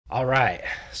All right.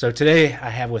 So today I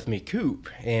have with me Coop,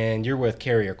 and you're with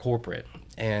Carrier Corporate.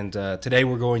 And today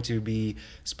we're going to be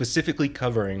specifically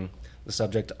covering the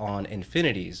subject on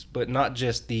infinities, but not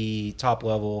just the top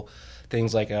level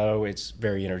things like, oh, it's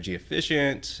very energy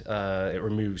efficient, it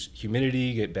removes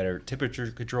humidity, get better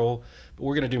temperature control. But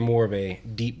we're going to do more of a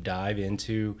deep dive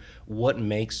into what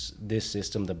makes this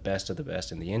system the best of the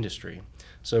best in the industry.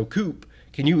 So Coop,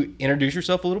 can you introduce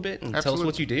yourself a little bit and tell us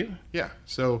what you do? Yeah,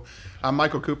 so I'm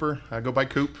Michael Cooper. I go by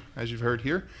Coop, as you've heard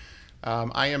here.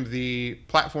 I am the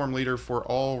platform leader for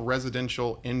all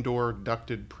residential indoor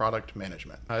ducted product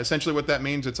management. Essentially what that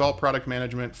means, it's all product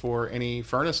management for any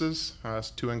furnaces,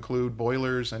 to include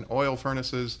boilers and oil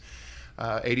furnaces,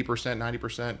 80%,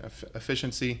 90%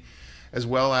 efficiency, as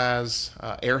well as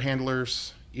air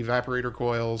handlers, evaporator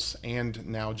coils, and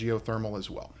now geothermal as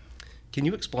well. Can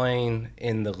you explain,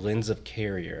 in the lens of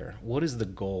Carrier, what is the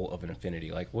goal of an infinity?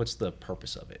 Like, what's the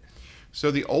purpose of it?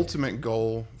 So the ultimate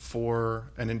goal for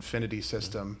an infinity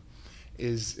system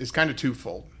is kind of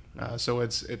twofold. So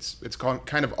it's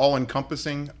kind of all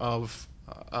encompassing of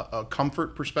a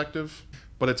comfort perspective,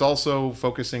 but it's also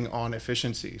focusing on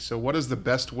efficiency. So what is the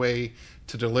best way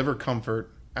to deliver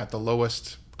comfort at the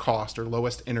lowest cost or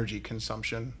lowest energy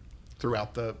consumption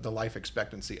throughout the life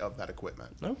expectancy of that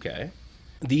equipment? Okay.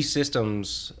 These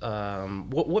systems,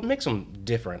 what makes them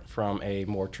different from a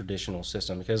more traditional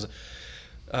system? Because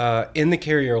in the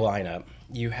Carrier lineup,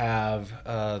 you have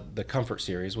the Comfort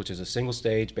Series, which is a single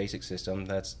stage basic system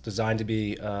that's designed to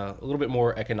be a little bit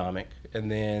more economic. And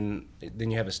then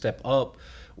you have a step up,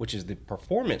 which is the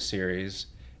Performance Series.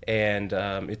 And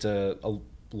it's a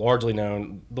largely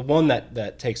known, the one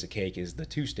that takes the cake is the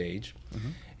two stage. Mm-hmm.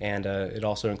 And it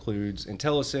also includes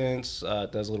IntelliSense.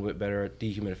 It does a little bit better at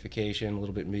dehumidification, a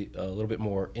little bit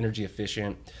more energy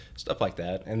efficient, stuff like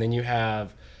that. And then you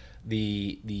have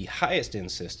the highest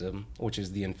end system, which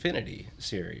is the Infinity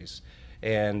series,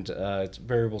 and it's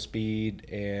variable speed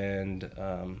and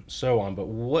so on. But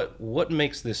what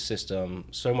makes this system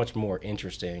so much more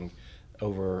interesting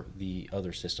over the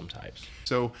other system types?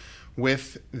 So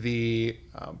with the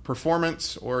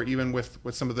performance, or even with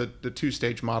some of the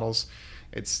two-stage models,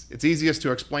 it's easiest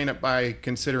to explain it by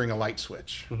considering a light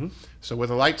switch. Mm-hmm. So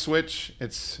with a light switch,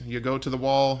 you go to the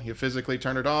wall, you physically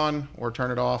turn it on or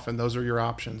turn it off, and those are your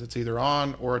options. It's either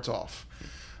on or it's off.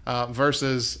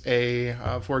 Versus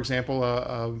for example,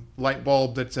 a light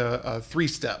bulb that's a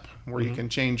three-step, where mm-hmm. you can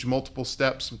change multiple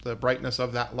steps, the brightness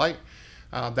of that light.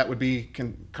 That would be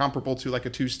comparable to like a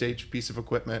two-stage piece of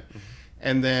equipment. Mm-hmm.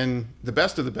 And then the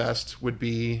best of the best would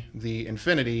be the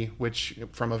Infinity, which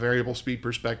from a variable speed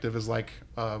perspective is like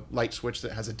a light switch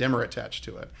that has a dimmer attached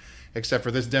to it. Except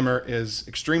for this dimmer is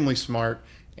extremely smart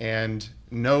and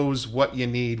knows what you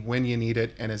need when you need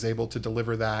it, and is able to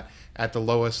deliver that at the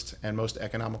lowest and most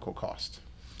economical cost.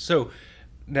 So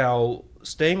now,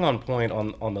 staying on point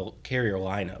on the Carrier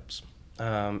lineups,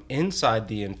 inside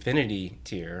the Infinity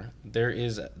tier,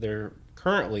 there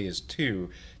currently is two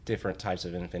different types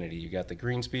of Infinity. You got the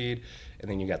Greenspeed, and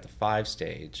then you got the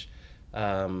 5-stage.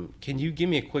 Can you give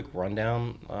me a quick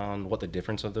rundown on what the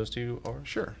difference of those two are?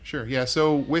 Sure. Yeah,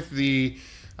 so with the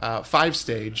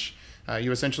 5-stage,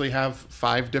 you essentially have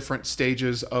 5 different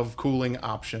stages of cooling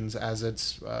options as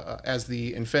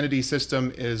the Infinity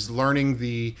system is learning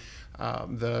the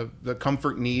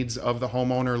comfort needs of the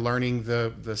homeowner, learning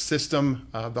the system,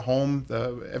 the home,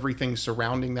 everything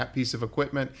surrounding that piece of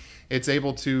equipment. It's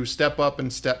able to step up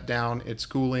and step down its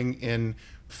cooling in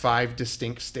 5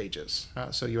 distinct stages.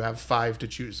 So you have 5 to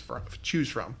choose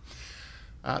from.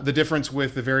 The difference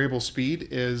with the variable speed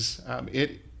is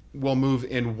it will move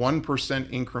in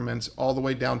 1% increments all the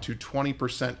way down to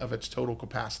 20% of its total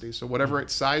capacity. So whatever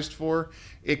it's sized for,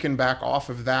 it can back off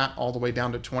of that all the way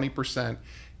down to 20%.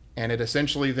 And it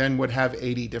essentially then would have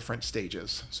 80 different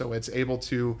stages. So it's able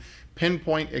to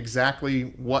pinpoint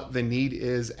exactly what the need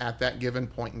is at that given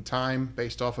point in time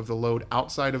based off of the load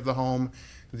outside of the home,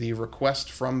 the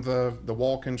request from the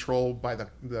wall control by the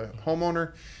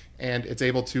homeowner, and it's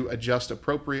able to adjust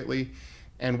appropriately.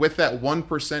 And with that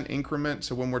 1% increment,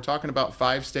 so when we're talking about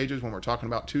 5 stages, when we're talking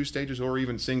about 2 stages, or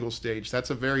even single stage, that's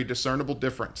a very discernible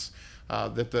difference.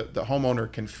 That the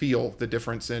homeowner can feel the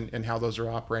difference in how those are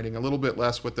operating. A little bit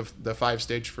less with the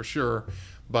 5-stage for sure,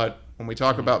 but when we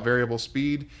talk about variable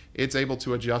speed, it's able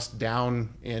to adjust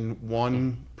down in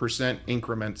 1%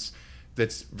 increments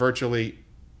that's virtually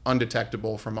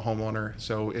undetectable from a homeowner.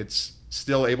 So it's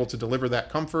still able to deliver that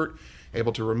comfort,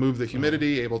 able to remove the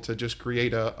humidity, able to just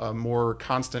create a more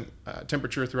constant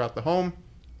temperature throughout the home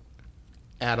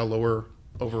at a lower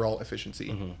overall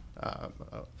efficiency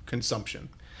consumption.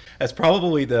 That's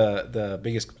probably the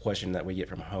biggest question that we get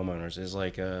from homeowners is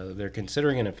like they're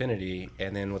considering an Infinity,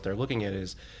 and then what they're looking at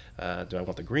is, do I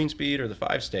want the Greenspeed or the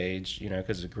 5-stage? You know,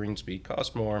 because the Greenspeed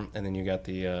costs more, and then you got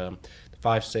the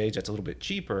 5-stage that's a little bit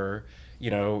cheaper. You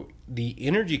know, the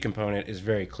energy component is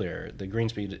very clear. The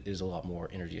Greenspeed is a lot more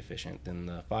energy efficient than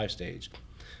the 5-stage,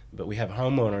 but we have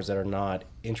homeowners that are not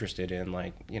interested in,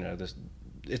 like, you know, this.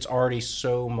 It's already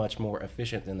so much more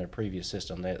efficient than their previous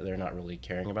system. They're not really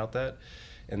caring about that.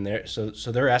 And so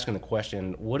they're asking the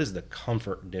question, what is the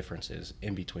comfort differences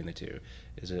in between the two?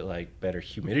 Is it like better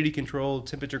humidity control,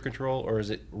 temperature control, or is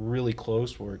it really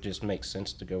close where it just makes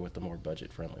sense to go with the more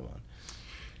budget-friendly one?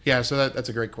 Yeah, so that's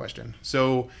a great question.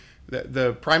 So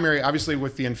the primary, obviously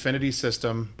with the Infinity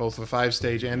system, both the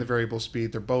 5-stage and the variable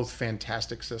speed, they're both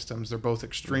fantastic systems. They're both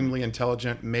extremely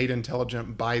intelligent, made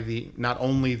intelligent by not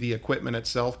only the equipment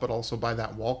itself, but also by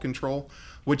that wall control,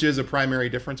 which is a primary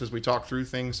difference as we talk through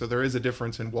things. So there is a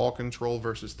difference in wall control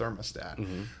versus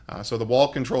thermostat. So the wall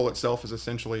control itself is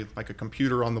essentially like a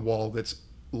computer on the wall that's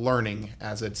learning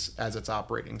as it's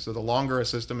operating. So the longer a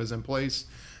system is in place,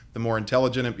 the more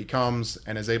intelligent it becomes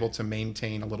and is able to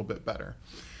maintain a little bit better.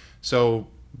 So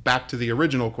back to the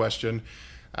original question,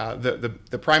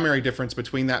 the primary difference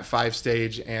between that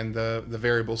 5-stage and the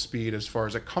variable speed as far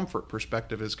as a comfort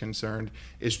perspective is concerned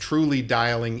is truly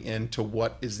dialing into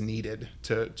what is needed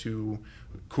to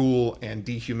cool and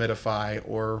dehumidify,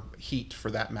 or heat for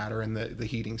that matter, in the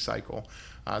heating cycle.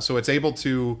 So it's able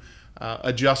to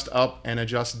adjust up and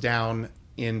adjust down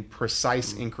in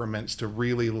precise increments to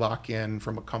really lock in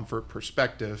from a comfort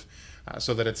perspective,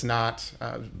 so that it's not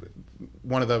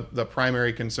one of the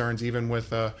primary concerns, even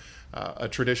with a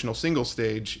traditional single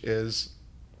stage, is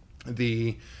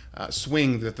the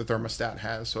swing that the thermostat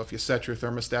has. So if you set your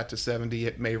thermostat to 70,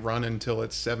 it may run until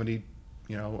it's 70,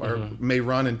 or may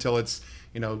run until it's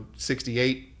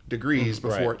 68 degrees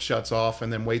before it shuts off,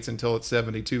 and then waits until it's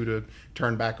 72 to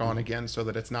turn back on again, so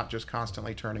that it's not just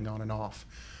constantly turning on and off.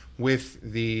 With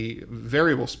the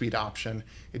variable speed option,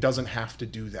 it doesn't have to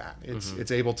do that. It's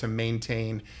able to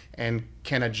maintain and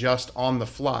can adjust on the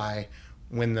fly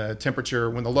when the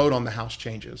load on the house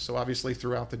changes. So obviously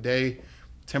throughout the day,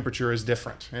 temperature is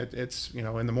different. It's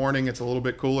in the morning it's a little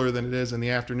bit cooler than it is in the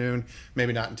afternoon.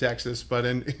 Maybe not in Texas, but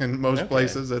in most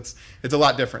places it's a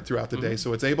lot different throughout the day.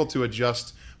 So it's able to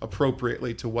adjust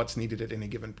appropriately to what's needed at any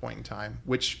given point in time,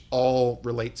 which all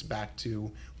relates back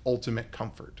to ultimate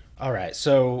comfort. All right,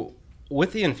 so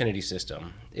with the Infinity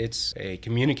system, it's a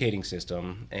communicating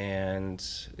system, and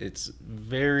it's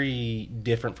very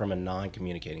different from a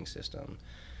non-communicating system.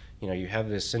 You have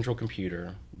this central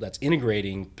computer that's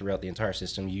integrating throughout the entire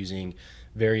system using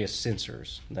various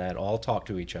sensors that all talk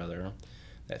to each other,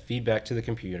 that feed back to the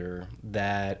computer,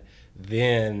 that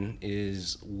then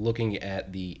is looking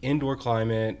at the indoor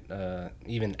climate,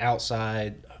 even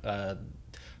outside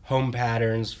home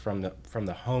patterns from the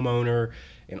homeowner,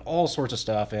 and all sorts of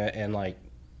stuff, and like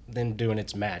then doing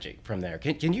its magic from there.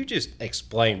 Can you just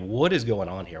explain what is going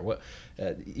on here? What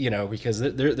because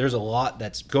there's a lot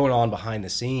that's going on behind the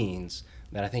scenes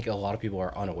that I think a lot of people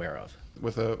are unaware of.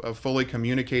 With a fully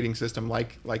communicating system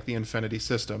like the Infinity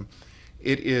system,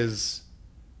 it is,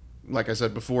 like I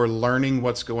said before, learning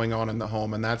what's going on in the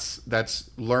home, and that's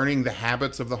learning the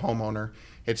habits of the homeowner.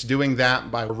 It's doing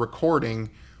that by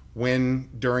recording when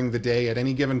during the day at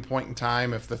any given point in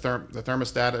time, if the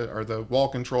thermostat or the wall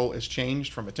control is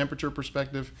changed from a temperature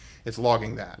perspective, it's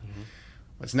logging that.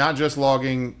 It's not just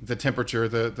logging the temperature,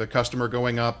 the customer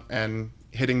going up and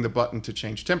hitting the button to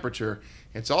change temperature.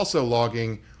 It's also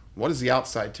logging what is the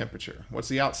outside temperature, what's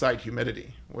the outside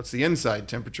humidity, what's the inside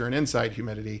temperature and inside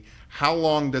humidity, how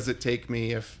long does it take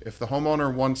me if the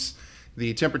homeowner wants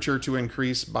the temperature to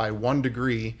increase by 1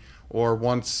 degree or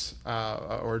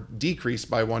or decrease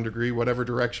by 1 degree, whatever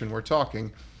direction we're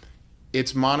talking,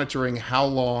 it's monitoring how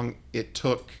long it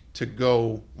took to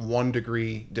go 1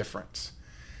 degree difference.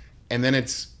 And then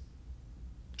it's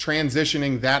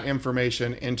transitioning that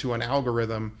information into an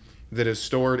algorithm that is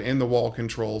stored in the wall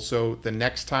control. So the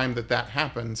next time that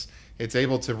happens, it's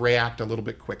able to react a little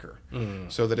bit quicker,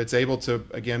 so that it's able to,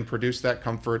 again, produce that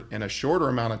comfort in a shorter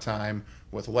amount of time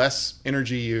with less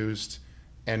energy used,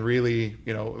 and really,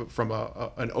 from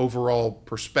an overall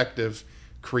perspective,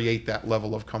 create that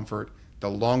level of comfort. The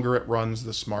longer it runs,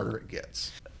 the smarter it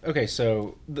gets. Okay,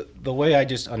 so the way I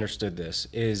just understood this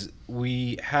is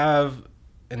we have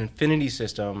an Infinity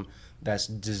system that's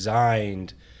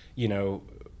designed,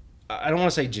 I don't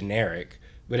want to say generic,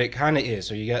 but it kind of is.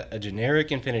 So you got a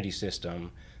generic Infinity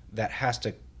system that has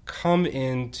to come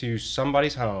into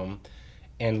somebody's home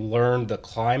and learn the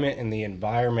climate and the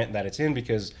environment that it's in,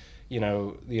 because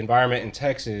the environment in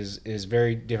Texas is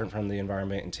very different from the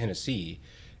environment in Tennessee.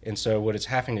 And so what it's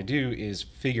having to do is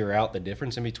figure out the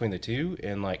difference in between the two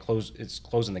and like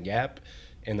closing the gap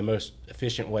in the most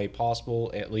efficient way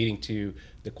possible, at leading to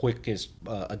the quickest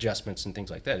adjustments and things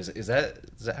like that. Is that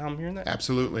how I'm hearing that?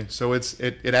 Absolutely. So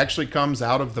it actually comes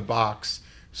out of the box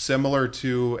similar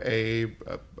to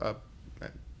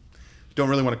don't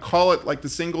really want to call it like the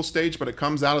single stage, but it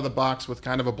comes out of the box with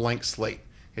kind of a blank slate.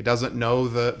 It doesn't know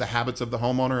the habits of the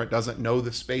homeowner. It doesn't know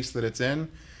the space that it's in.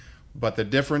 But the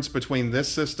difference between this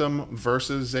system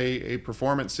versus a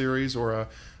performance series or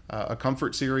a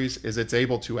comfort series is it's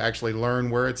able to actually learn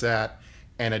where it's at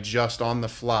and adjust on the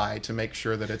fly to make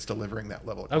sure that it's delivering that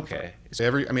level of comfort. Okay. So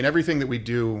everything that we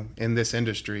do in this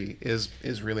industry is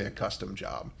really a custom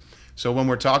job. So when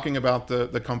we're talking about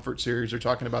the comfort series or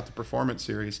talking about the performance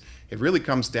series, it really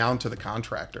comes down to the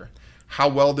contractor. How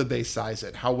well did they size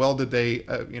it? How well did they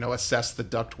assess the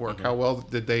ductwork? How well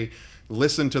did they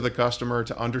listen to the customer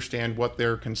to understand what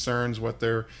their concerns,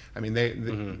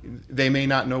 they may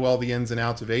not know all the ins and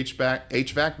outs of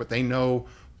HVAC, but they know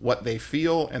what they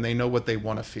feel and they know what they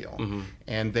want to feel,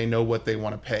 and they know what they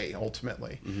want to pay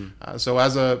ultimately. So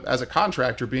as a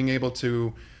contractor, being able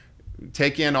to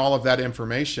take in all of that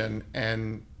information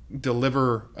and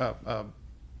deliver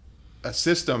a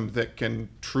system that can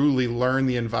truly learn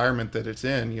the environment that it's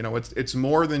in, it's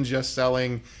more than just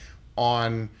selling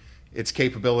on its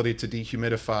capability to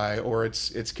dehumidify or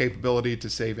its capability to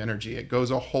save energy. It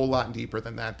goes a whole lot deeper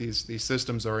than that. These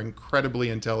systems are incredibly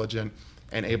intelligent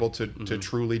and able to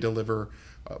truly deliver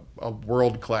a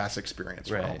world-class experience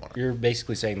for a homeowner. You're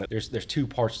basically saying that there's two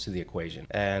parts to the equation,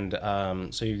 and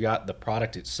so you got the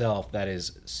product itself that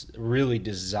is really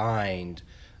designed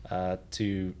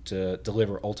to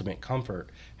deliver ultimate comfort.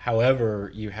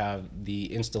 However, you have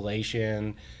the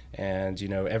installation and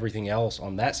everything else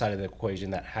on that side of the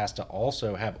equation that has to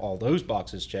also have all those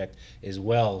boxes checked as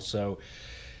well. So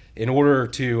in order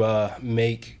to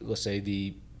make, let's say,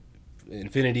 the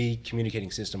Infinity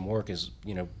communicating system work, is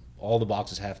all the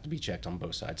boxes have to be checked on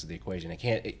both sides of the equation.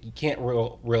 You can't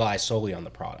rely solely on the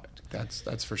product.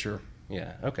 That's for sure.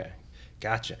 Yeah. Okay.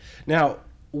 Gotcha. Now,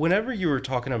 whenever you were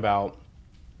talking about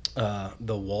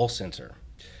the wall sensor,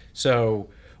 so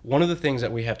one of the things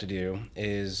that we have to do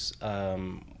is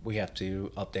we have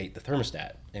to update the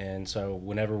thermostat. And so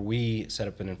whenever we set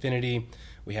up an Infinity,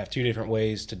 we have two different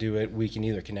ways to do it. We can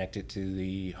either connect it to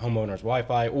the homeowner's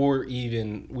Wi-Fi, or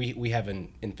even we have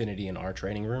an Infinity in our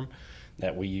training room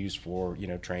that we use for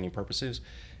training purposes.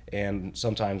 And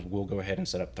sometimes we'll go ahead and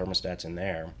set up thermostats in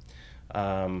there.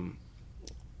 And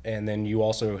then you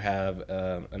also have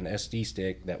an SD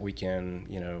stick that we can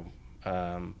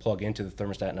plug into the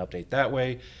thermostat and update that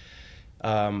way.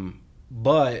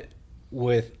 But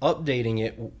with updating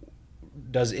it,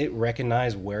 does it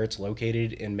recognize where it's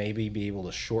located and maybe be able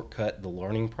to shortcut the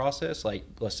learning process? Like,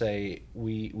 let's say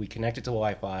we connect it to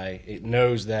Wi-Fi. It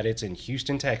knows that it's in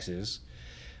Houston, Texas.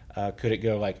 Could it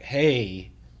go like,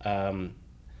 hey,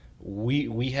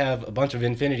 we have a bunch of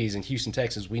Infinities in Houston,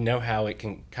 Texas. We know how it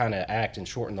can kind of act and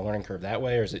shorten the learning curve that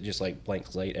way? Or is it just like blank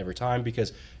slate every time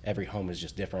because every home is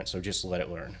just different, so just let it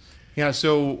learn? Yeah,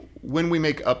 so when we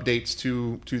make updates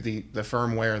to the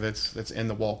firmware that's in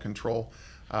the wall control,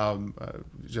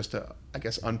 just to, I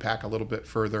guess, unpack a little bit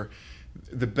further,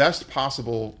 the best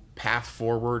possible path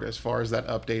forward as far as that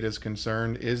update is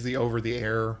concerned is the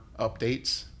over-the-air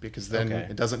updates, because then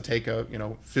it doesn't take a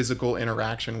physical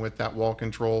interaction with that wall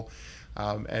control,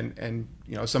 and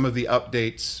some of the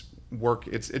updates work.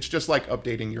 It's just like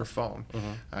updating your phone.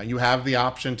 You have the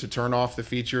option to turn off the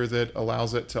feature that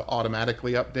allows it to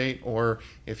automatically update, or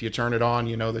if you turn it on,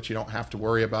 that you don't have to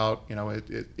worry about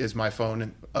is my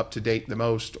phone up to date the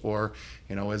most, or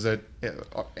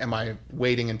am I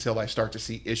waiting until I start to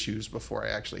see issues before I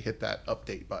actually hit that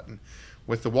update button.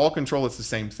 With the wall control, it's the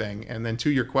same thing. And then to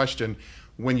your question,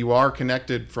 when you are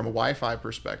connected from a Wi-Fi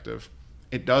perspective,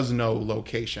 it does know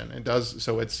location. It does,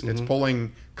 so it's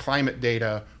pulling climate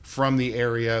data from the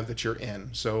area that you're in.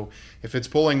 So if it's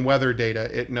pulling weather data,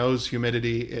 it knows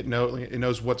humidity. It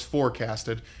knows what's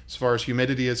forecasted as far as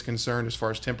humidity is concerned, as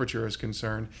far as temperature is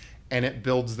concerned, and it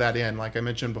builds that in. Like I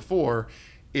mentioned before,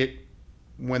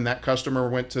 when that customer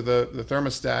went to the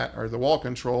thermostat or the wall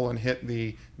control and hit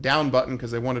the down button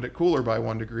because they wanted it cooler by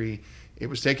 1 degree, it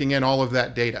was taking in all of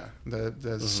that data,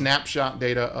 the snapshot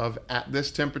data of at this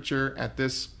temperature, at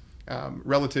this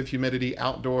relative humidity,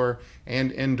 outdoor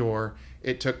and indoor,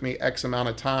 it took me X amount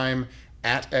of time,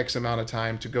 at X amount of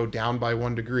time to go down by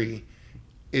 1 degree.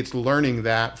 it's learning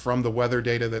that from the weather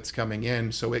data that's coming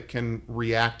in, so it can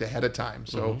react ahead of time.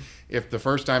 So if the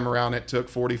first time around it took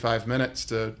 45 minutes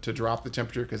to drop the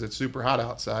temperature because it's super hot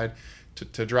outside,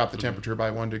 to drop the temperature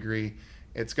by 1 degree,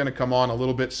 it's going to come on a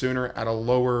little bit sooner at a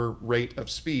lower rate of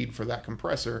speed for that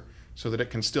compressor so that it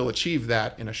can still achieve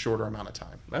that in a shorter amount of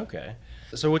time. Okay.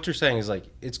 So what you're saying is like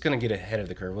it's going to get ahead of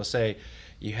the curve. Let's say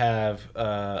you have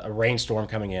a rainstorm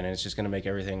coming in and it's just going to make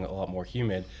everything a lot more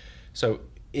humid. So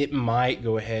it might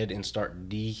go ahead and start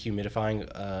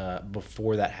dehumidifying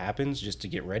before that happens just to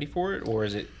get ready for it, or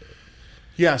is it?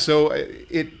 Yeah, so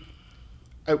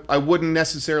I wouldn't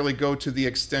necessarily go to the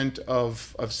extent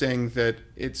of saying that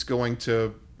it's going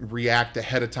to react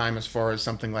ahead of time as far as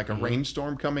something like a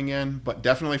rainstorm coming in, but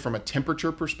definitely from a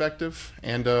temperature perspective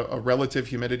and a relative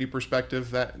humidity perspective,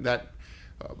 that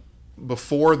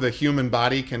before the human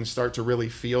body can start to really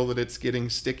feel that it's getting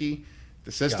sticky,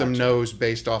 the system knows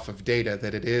based off of data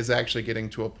that it is actually getting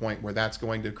to a point where that's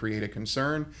going to create a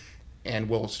concern, and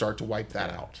we'll start to wipe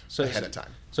that out ahead of time.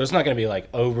 So it's not going to be like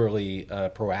overly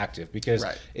proactive because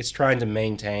it's trying to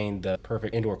maintain the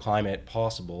perfect indoor climate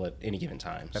possible at any given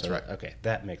time. That's right. Okay,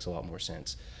 that makes a lot more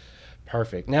sense.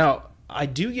 Perfect. Now, I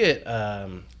do get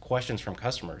questions from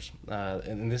customers,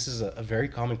 and this is a very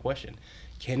common question.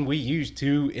 Can we use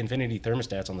 2 Infinity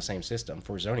thermostats on the same system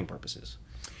for zoning purposes?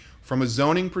 From a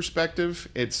zoning perspective,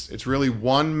 it's really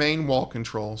one main wall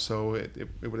control. So it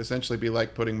would essentially be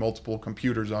like putting multiple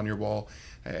computers on your wall.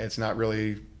 It's not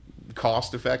really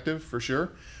cost effective for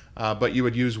sure, but you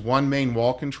would use one main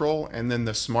wall control and then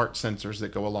the smart sensors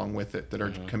that go along with it that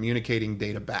are communicating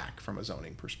data back from a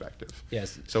zoning perspective.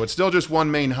 Yes. So it's still just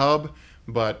one main hub,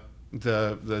 but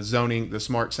the zoning, the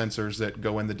smart sensors that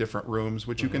go in the different rooms,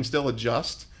 which you can still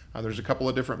adjust. There's a couple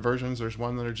of different versions. There's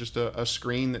one that are just a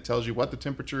screen that tells you what the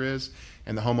temperature is,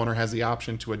 and the homeowner has the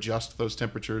option to adjust those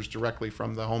temperatures directly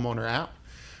from the homeowner app.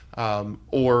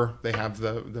 Or they have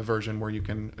the version where you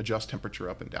can adjust temperature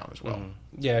up and down as well.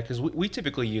 Yeah, because we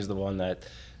typically use the one that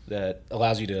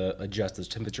allows you to adjust the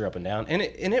temperature up and down, and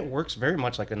it works very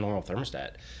much like a normal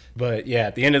thermostat. But yeah,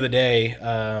 at the end of the day,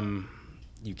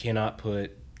 you cannot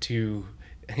put 2,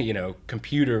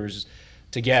 computers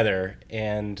together,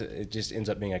 and it just ends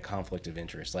up being a conflict of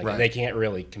interest. Like they can't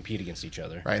really compete against each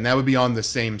other. Right, and that would be on the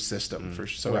same system.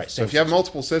 So if you have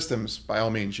multiple systems, by all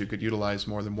means, you could utilize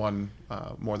more than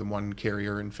one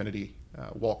carrier Infinity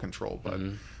wall control,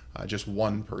 but just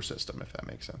one per system, if that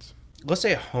makes sense. Let's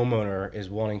say a homeowner is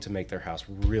wanting to make their house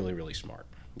really, really smart,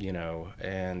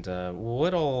 and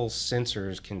what all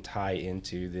sensors can tie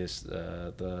into this,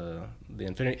 the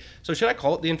Infinity? So should I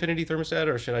call it the Infinity thermostat,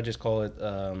 or should I just call it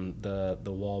the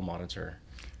wall monitor?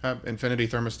 Infinity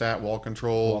thermostat, wall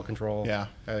control. Wall control. Yeah,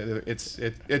 it's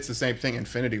the same thing.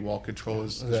 Infinity wall control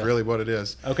is really what it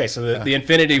is. Okay, so the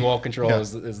Infinity wall control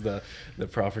is the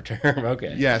proper term.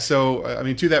 Okay. Yeah, so I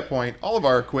mean, to that point, all of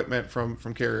our equipment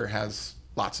from Carrier has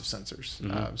lots of sensors.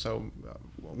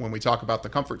 When we talk about the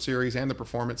Comfort Series and the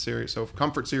Performance Series, so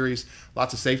Comfort Series,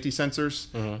 lots of safety sensors,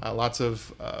 lots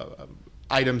of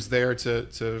items there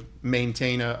to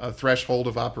maintain a threshold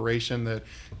of operation that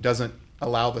doesn't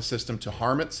allow the system to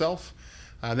harm itself.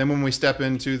 Then when we step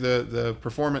into the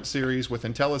Performance Series with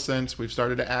IntelliSense, we've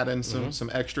started to add in some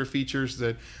extra features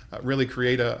that really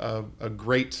create a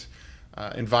great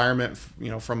environment,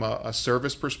 from a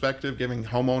service perspective, giving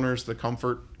homeowners the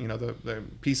comfort, the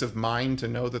peace of mind to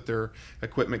know that their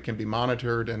equipment can be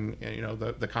monitored, and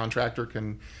the contractor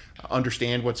can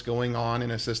understand what's going on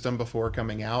in a system before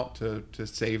coming out to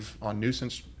save on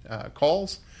nuisance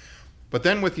calls. But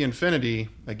then with the Infinity,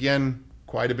 again,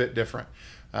 quite a bit different.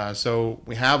 So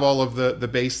we have all of the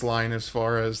baseline as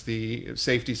far as the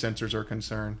safety sensors are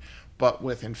concerned. But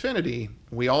with Infinity,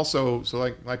 we also,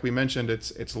 like we mentioned,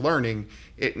 it's learning.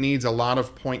 It needs a lot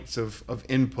of points of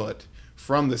input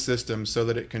from the system so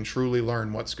that it can truly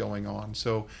learn what's going on.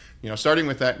 So, starting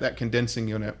with that condensing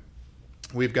unit,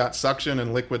 we've got suction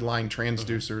and liquid line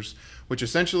transducers, which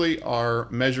essentially are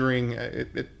measuring,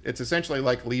 it's essentially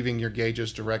like leaving your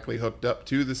gauges directly hooked up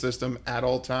to the system at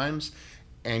all times,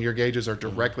 and your gauges are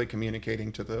directly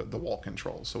communicating to the wall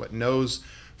control. So it knows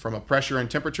from a pressure and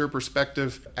temperature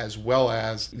perspective, as well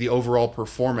as the overall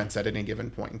performance at any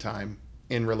given point in time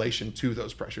in relation to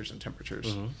those pressures and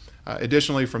temperatures.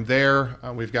 Additionally, from there,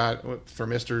 we've got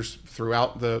thermistors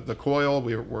throughout the coil.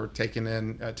 We're taking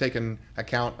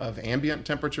account of ambient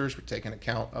temperatures. We're taking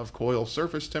account of coil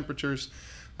surface temperatures.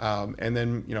 And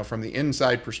then, from the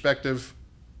inside perspective,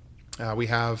 we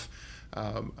have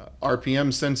RPM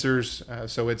sensors.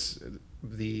 So it's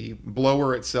the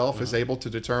blower itself is able to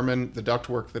determine the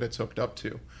ductwork that it's hooked up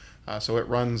to. So it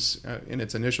runs, in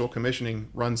its initial commissioning,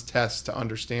 runs tests to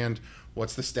understand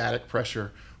what's the static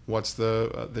pressure, what's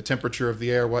the temperature of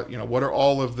the air, what are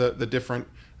all of the different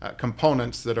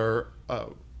components that are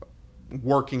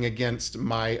working against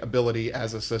my ability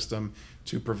as a system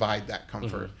to provide that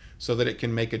comfort, so that it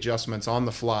can make adjustments on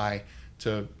the fly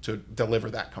to deliver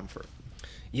that comfort.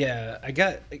 Yeah,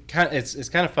 it's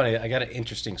kind of funny. I got an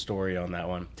interesting story on that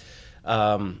one.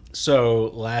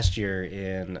 So last year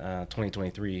in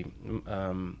 2023,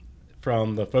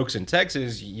 from the folks in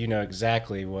Texas, you know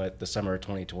exactly what the summer of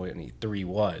 2023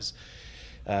 was.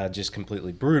 Just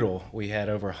completely brutal. We had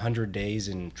over 100 days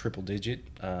in triple digit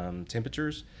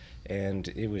temperatures, and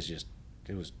it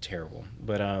was terrible.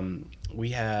 But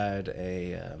we had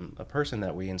a person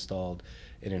that we installed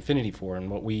an Infinity for, and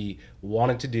what we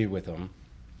wanted to do with them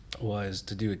was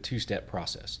to do a two-step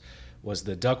process. Was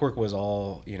the ductwork was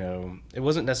all, it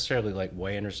wasn't necessarily like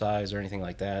way undersized or anything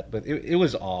like that, but it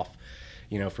was off,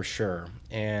 for sure.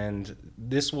 And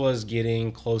this was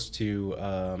getting close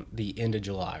to the end of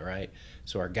July, right?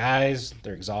 So our guys,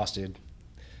 they're exhausted.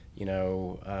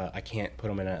 I can't put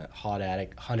them in a hot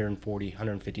attic, 140,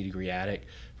 150 degree attic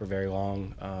for very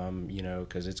long,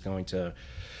 because it's going to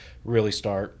really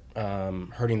start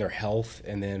hurting their health,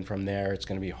 and then from there it's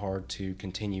going to be hard to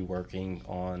continue working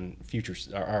on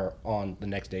or on the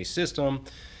next day's system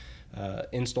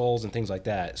installs and things like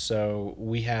that. So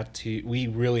we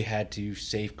really had to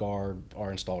safeguard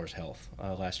our installers' health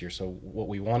last year. So what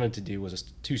we wanted to do was a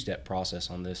two-step process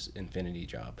on this Infinity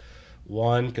job.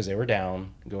 One, because they were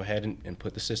down, go ahead and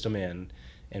put the system in,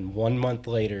 and 1 month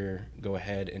later go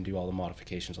ahead and do all the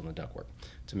modifications on the ductwork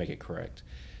to make it correct.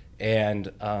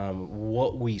 And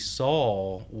what we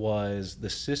saw was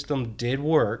the system did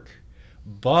work,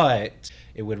 but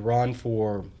it would run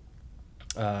for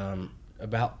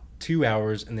about 2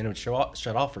 hours, and then it would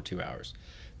shut off for 2 hours,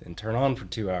 then turn on for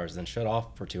 2 hours, then shut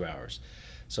off for 2 hours.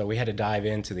 So we had to dive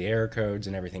into the error codes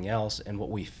and everything else, and what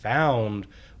we found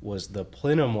was the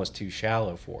plenum was too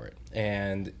shallow for it,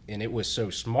 and it was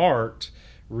so smart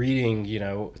reading,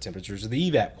 the temperatures of the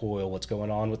evac coil, what's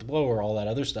going on with the blower, all that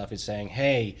other stuff. Is saying,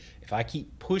 hey, if I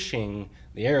keep pushing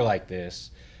the air like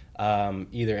this,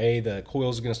 either the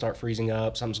coil's going to start freezing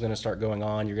up, something's going to start going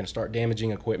on, you're going to start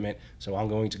damaging equipment, so I'm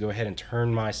going to go ahead and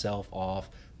turn myself off,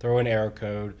 throw an error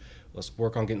code, let's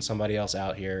work on getting somebody else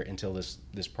out here until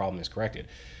this problem is corrected.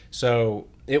 So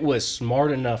it was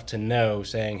smart enough to know,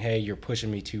 saying, hey, you're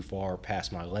pushing me too far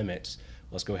past my limits,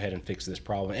 let's go ahead and fix this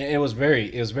problem. And it was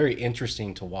very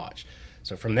interesting to watch.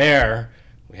 So from there,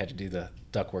 we had to do the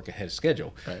ductwork ahead of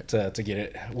schedule, right, to get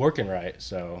it working right.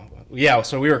 So yeah,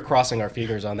 so we were crossing our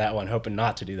fingers on that one, hoping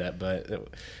not to do that. But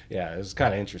it was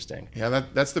kind of interesting. Yeah,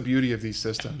 that's the beauty of these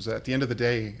systems. At the end of the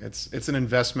day, it's an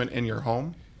investment in your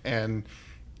home, and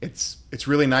it's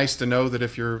really nice to know that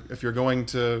if you're going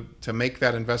to make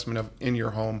that investment in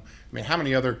your home. I mean, how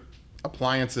many other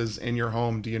appliances in your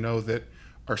home do you know that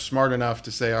are smart enough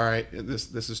to say, all right,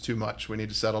 this is too much, we need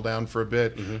to settle down for a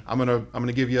bit. I'm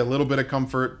gonna give you a little bit of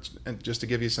comfort, and just to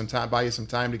give you some time, buy you some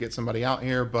time to get somebody out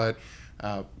here, but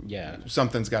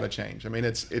something's got to change. I mean,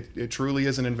 it truly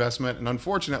is an investment, and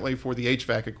unfortunately for the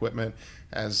HVAC equipment,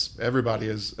 as everybody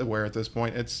is aware at this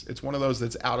point, it's one of those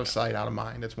that's out of sight, out of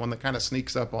mind. It's one that kind of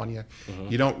sneaks up on you.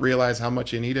 You don't realize how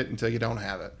much you need it until you don't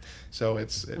have it. So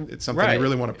it's something right. You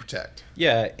really want to protect.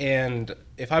 Yeah, and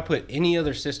if I put any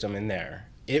other system in there,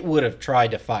 it would have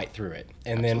tried to fight through it,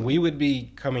 and Absolutely. Then we would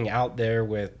be coming out there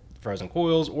with frozen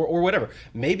coils or whatever.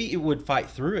 Maybe it would fight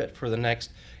through it for the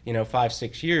next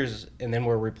 5-6 years, and then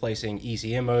we're replacing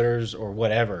ECM motors or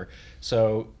whatever.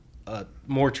 So a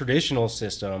more traditional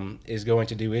system is going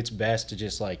to do its best to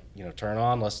just turn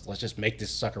on, let's just make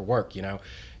this sucker work, and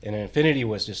Infinity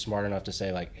was just smart enough to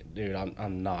say, dude,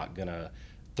 I'm not gonna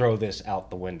throw this out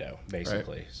the window,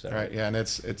 basically. Right. So right, yeah, and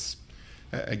it's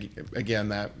again,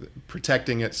 that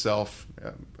protecting itself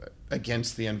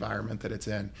against the environment that it's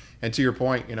in. And to your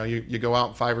point, you go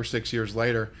out 5 or 6 years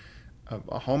later,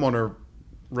 a homeowner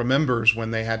remembers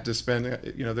when they had to spend,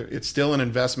 it's still an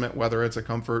investment, whether it's a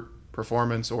Comfort,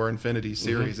 Performance, or Infinity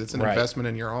series. It's an right. investment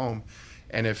in your home.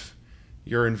 And if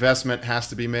your investment has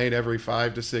to be made every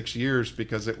 5 to 6 years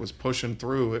because it was pushing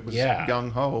through, it was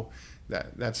gung-ho,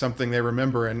 that's something they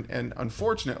remember. And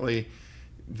unfortunately,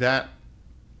 that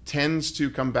tends to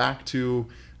come back to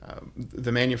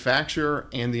the manufacturer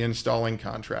and the installing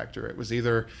contractor. It was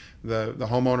either the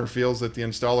homeowner feels that the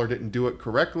installer didn't do it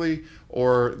correctly,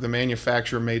 or the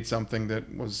manufacturer made something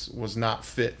that was not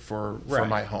fit for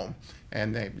my home,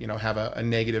 and they have a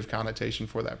negative connotation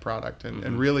for that product.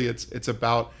 And really it's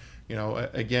about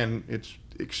again,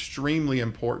 extremely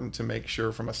important to make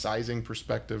sure from a sizing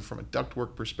perspective, from a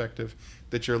ductwork perspective,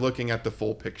 that you're looking at the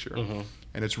full picture.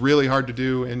 And it's really hard to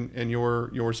do in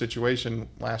your situation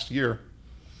last year.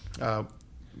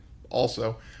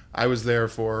 Also, I was there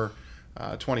for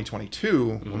 2022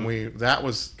 when that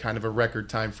was kind of a record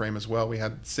time frame as well. We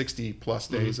had 60 plus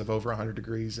days of over 100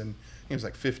 degrees, and it was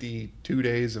like 52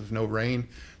 days of no rain.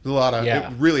 There's a lot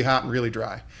of really hot and really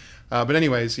dry. But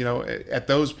anyways, at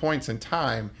those points in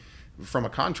time, from a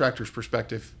contractor's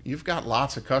perspective, you've got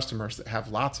lots of customers that have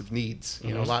lots of needs.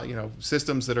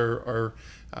 Systems that are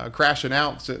crashing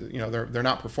out. So, they're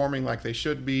not performing like they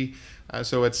should be.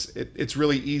 So it's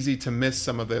really easy to miss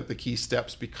some of the key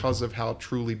steps because of how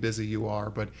truly busy you are.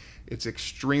 But it's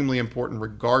extremely important,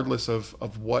 regardless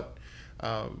of what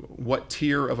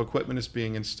tier of equipment is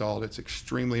being installed. It's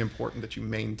extremely important that you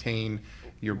maintain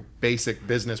your basic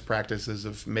business practices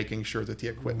of making sure that the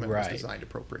equipment is designed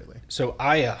appropriately. So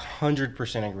I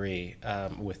 100% agree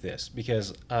with this,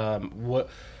 because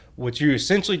what you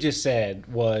essentially just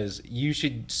said was you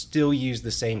should still use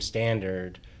the same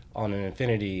standard on an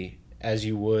Infinity as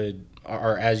you would,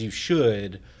 or as you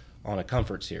should, on a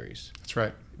Comfort series. That's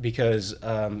right. Because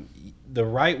the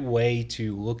right way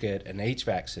to look at an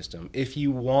HVAC system, if you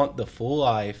want the full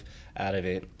life out of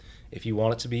it, if you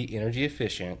want it to be energy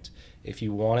efficient, if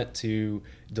you want it to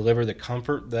deliver the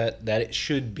comfort that it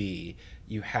should be,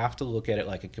 you have to look at it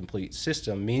like a complete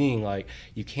system, meaning like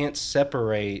you can't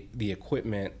separate the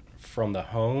equipment from the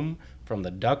home, from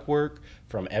the ductwork,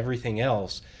 from everything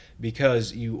else,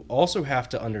 because you also have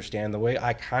to understand the way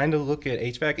I kind of look at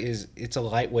HVAC is it's a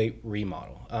lightweight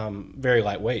remodel, very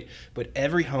lightweight, but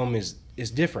every home is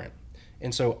different.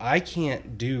 And so I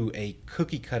can't do a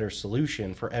cookie cutter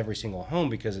solution for every single home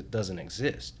because it doesn't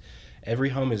exist. Every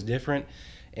home is different,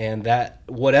 and that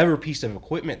whatever piece of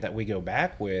equipment that we go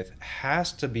back with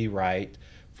has to be right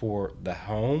for the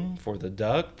home, for the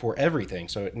duct, for everything.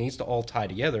 So it needs to all tie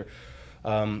together,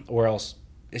 or else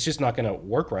it's just not going to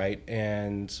work right.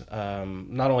 And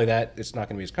not only that, it's not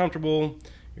going to be as comfortable.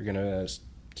 You're going to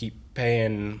keep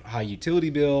paying high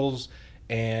utility bills.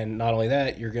 And not only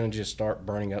that, you're going to just start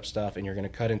burning up stuff, and you're going to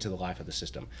cut into the life of the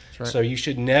system. Right. So you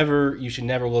should never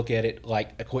look at it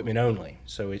like equipment only.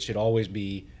 So it should always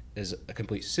be as a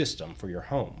complete system for your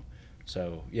home.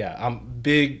 So yeah, I'm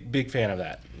big fan of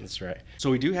that. That's right. So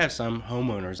we do have some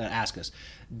homeowners that ask us,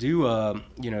 do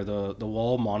the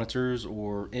wall monitors,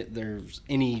 or there's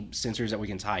any sensors that we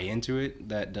can tie into it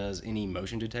that does any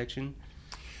motion detection?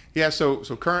 Yeah, so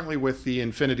currently with the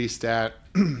Infinity Stat,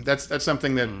 that's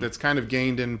something that's kind of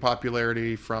gained in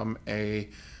popularity from a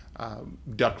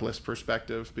ductless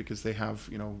perspective, because they have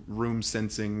room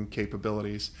sensing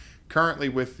capabilities. Currently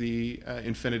with the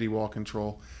Infinity Wall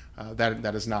Control,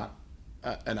 that is not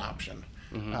an option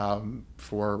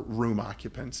for room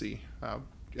occupancy.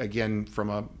 Again, from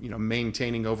a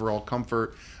maintaining overall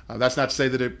comfort. That's not to say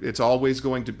that it's always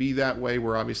going to be that way.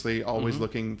 We're obviously always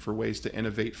looking for ways to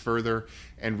innovate further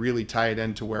and really tie it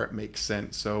into where it makes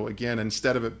sense. So again,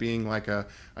 instead of it being like an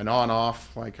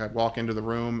on-off, like I walk into the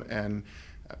room and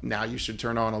now you should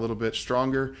turn on a little bit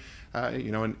stronger,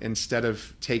 instead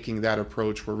of taking that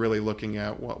approach, we're really looking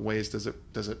at what ways does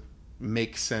it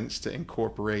make sense to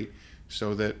incorporate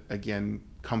so that, again,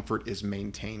 comfort is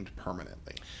maintained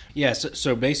permanently. Yeah,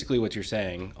 so basically what you're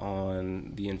saying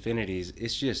on the Infinities,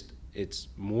 it's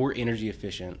more energy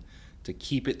efficient to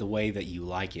keep it the way that you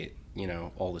like it,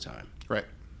 all the time. Right.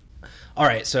 All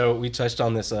right, so we touched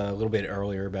on this a little bit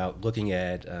earlier about looking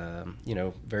at,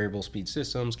 variable speed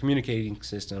systems, communicating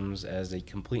systems as a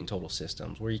complete and total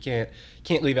systems, where you can't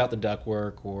leave out the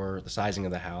ductwork or the sizing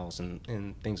of the house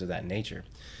and things of that nature.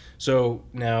 So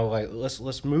now,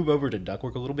 let's move over to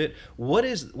ductwork a little bit. What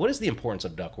is the importance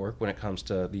of ductwork when it comes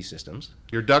to these systems?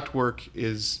 Your ductwork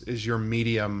is your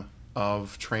medium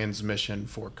of transmission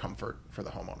for comfort for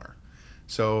the homeowner.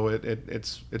 So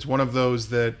it's one of those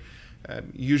that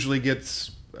usually gets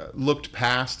looked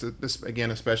past. This again,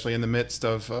 especially in the midst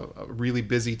of a really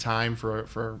busy time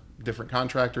for different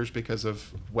contractors because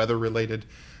of weather-related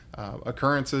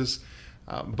occurrences.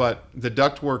 But the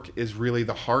ductwork is really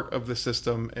the heart of the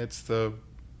system. It's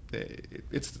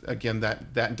again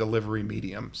that delivery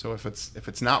medium. So if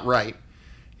it's not right,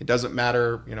 it doesn't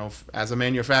matter. As a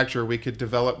manufacturer, we could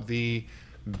develop the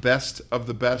best of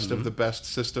the best of the best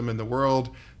system in the world,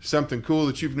 something cool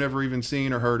that you've never even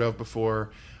seen or heard of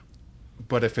before.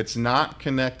 But if it's not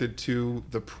connected to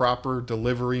the proper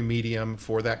delivery medium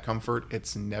for that comfort,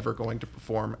 it's never going to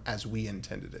perform as we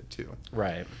intended it to.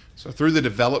 Right. So through the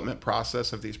development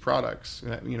process of these products,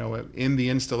 in the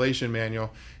installation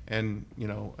manual, and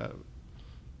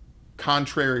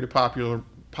contrary to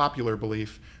popular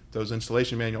belief, those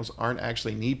installation manuals aren't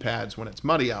actually knee pads when it's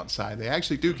muddy outside. They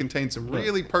actually do contain some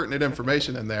really pertinent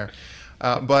information in there.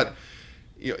 But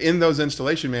in those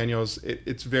installation manuals,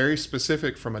 it's very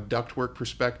specific from a ductwork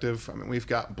perspective. I mean, we've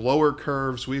got blower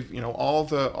curves, all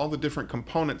the different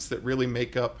components that really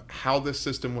make up how this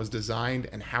system was designed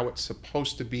and how it's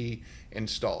supposed to be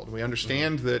installed. We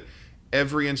understand that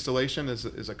every installation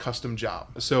is a custom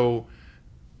job. So,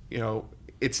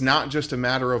 it's not just a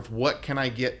matter of what can I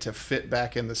get to fit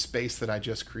back in the space that I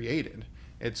just created.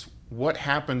 It's what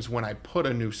happens when I put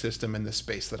a new system in the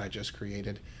space that I just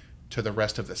created to the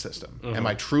rest of the system. Am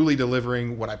I truly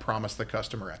delivering what I promised the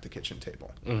customer at the kitchen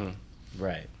table?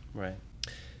 Right.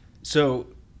 So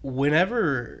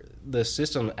whenever the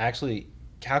system actually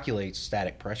calculates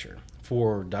static pressure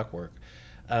for ductwork,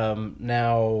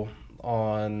 now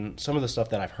on some of the stuff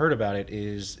that I've heard about it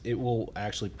is it will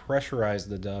actually pressurize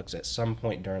the ducts at some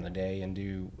point during the day and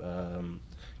do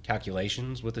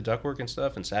calculations with the ductwork and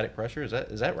stuff and static pressure. Is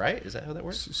that right? Is that how that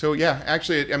works? So yeah,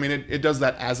 actually, I mean, it does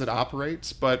that as it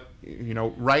operates, but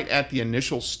right at the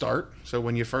initial start. So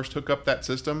when you first hook up that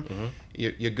system,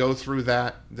 you go through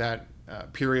that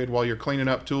period while you're cleaning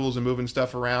up tools and moving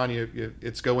stuff around.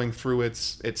 It's going through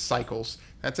its cycles.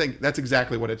 That's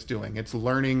exactly what it's doing. It's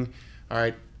learning. All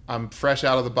right, I'm fresh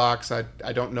out of the box. I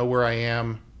don't know where I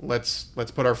am. Let's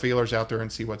put our feelers out there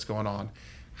and see what's going on.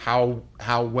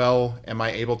 How well am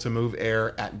I able to move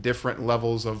air at different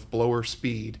levels of blower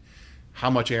speed? How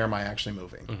much air am I actually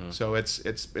moving? So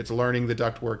it's learning the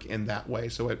ductwork in that way.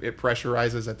 So it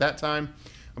pressurizes at that time.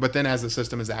 But then as the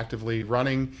system is actively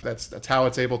running, that's how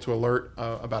it's able to alert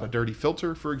about a dirty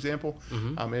filter, for example.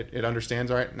 It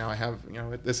understands, all right, now I have,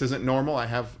 this isn't normal. I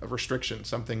have a restriction.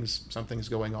 Something's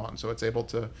going on. So it's able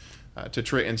to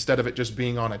instead of it just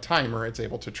being on a timer, it's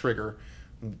able to trigger.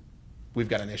 We've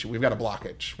got an issue. We've got a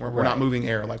blockage. We're not moving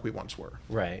air like we once were.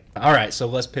 Right. All right. So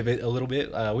let's pivot a little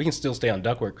bit. We can still stay on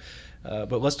ductwork,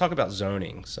 but let's talk about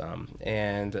zoning some.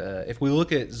 And if we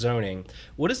look at zoning,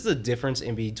 what is the difference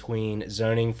in between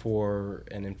zoning for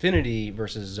an Infinity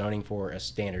versus zoning for a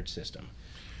standard system?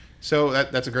 So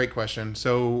that's a great question.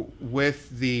 So with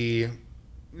the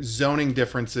zoning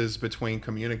differences between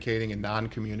communicating and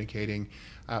non-communicating,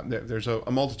 there's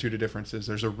a multitude of differences.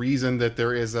 There's a reason that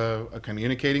there is a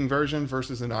communicating version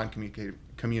versus a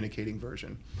non-communicating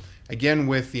version. Again,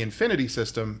 with the Infinity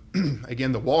system,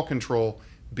 again, the wall control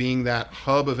being that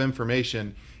hub of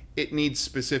information, it needs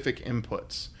specific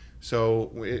inputs.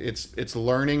 So it's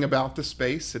learning about the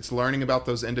space. It's learning about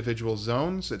those individual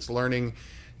zones. It's learning,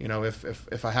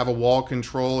 if I have a wall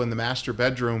control in the master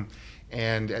bedroom,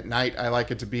 and at night I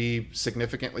like it to be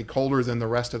significantly colder than the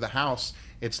rest of the house,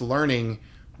 it's learning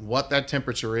what that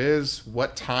temperature is,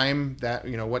 what time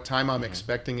I'm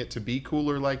expecting it to be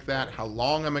cooler like that, how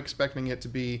long I'm expecting it to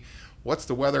be, what's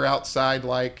the weather outside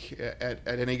like at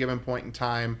any given point in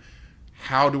time,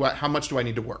 how much do I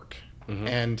need to work,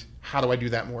 and how do I do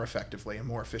that more effectively and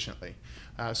more efficiently.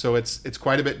 So it's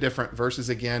quite a bit different versus,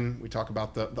 again, we talk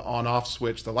about the on-off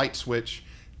switch, the light switch.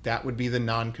 That would be the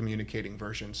non-communicating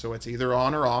version. So it's either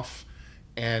on or off,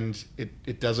 and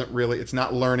it doesn't really, it's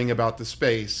not learning about the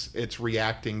space, it's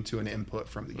reacting to an input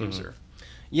from the user.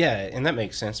 Yeah, and that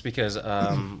makes sense because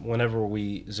whenever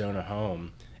we zone a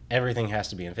home, everything has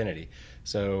to be Infinity.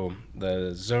 So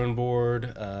the zone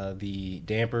board, the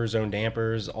dampers, zone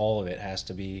dampers, all of it has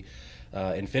to be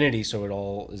Infinity, so it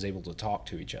all is able to talk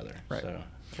to each other. Right. So,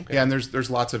 okay. Yeah, and there's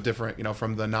lots of different,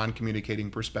 from the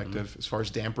non-communicating perspective, as far as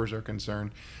dampers are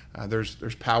concerned. There's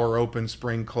power open,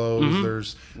 spring close.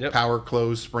 There's power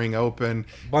close, spring open.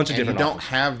 Bunch of different. You don't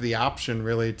have the option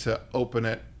really to open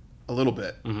it a little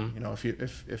bit.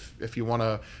 If you want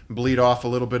to bleed off a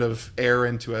little bit of air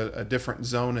into a different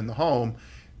zone in the home,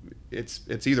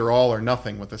 it's either all or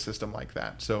nothing with a system like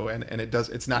that. So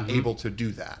it's not able to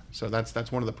do that. So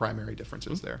that's one of the primary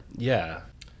differences there. Yeah.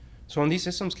 So on these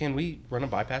systems, can we run a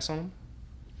bypass on them?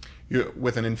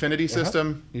 With an Infinity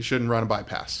system, you shouldn't run a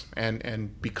bypass,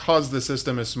 and because the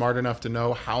system is smart enough to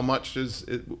know how much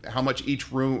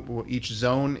each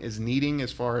zone is needing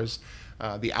as far as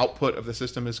the output of the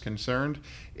system is concerned,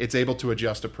 it's able to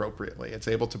adjust appropriately. It's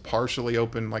able to partially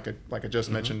open, like I just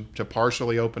mentioned, to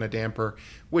partially open a damper,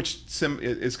 which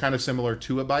is kind of similar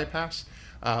to a bypass,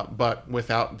 but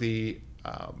without the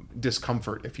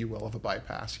discomfort, if you will, of a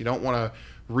bypass. You don't want to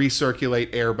recirculate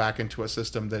air back into a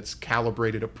system that's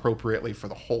calibrated appropriately for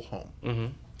the whole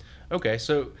home. Okay,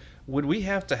 so would we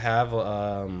have to have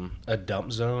a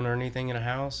dump zone or anything in a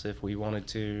house if we wanted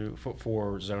to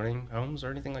for zoning homes or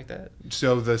anything like that?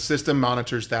 So the system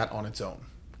monitors that on its own.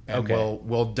 and Okay.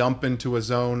 will dump into a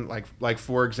zone like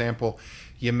for example,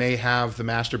 you may have the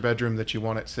master bedroom that you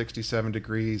want at 67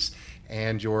 degrees,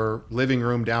 and your living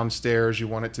room downstairs you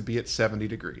want it to be at 70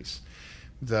 degrees.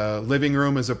 The living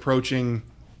room is approaching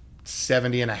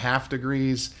 70 and a half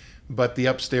degrees, but the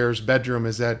upstairs bedroom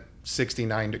is at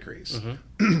 69 degrees.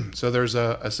 So there's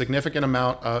a significant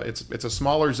amount. It's a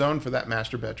smaller zone for that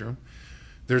master bedroom.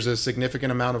 There's a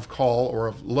significant amount of call or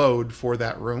of load for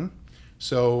that room.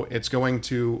 So it's going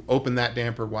to open that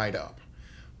damper wide up.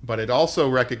 But it also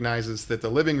recognizes that the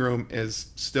living room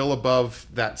is still above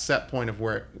that set point of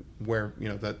where you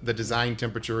know the design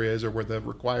temperature is, or where the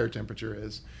required temperature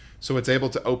is. So it's able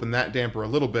to open that damper a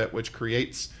little bit, which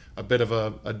creates a bit of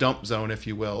a dump zone, if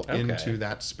you will, into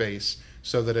that space,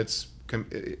 so that it's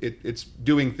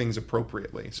doing things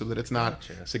appropriately, so that it's not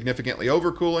significantly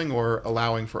overcooling or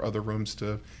allowing for other rooms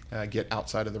to get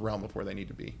outside of the realm of where they need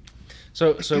to be.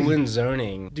 So when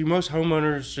zoning, do most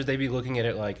homeowners, should they be looking at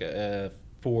it like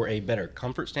for a better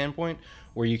comfort standpoint,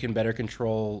 where you can better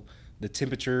control the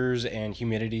temperatures and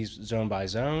humidities zone by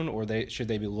zone, or should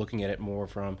they be looking at it more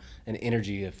from an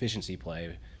energy efficiency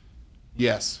play?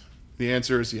 Yes, the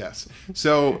answer is yes.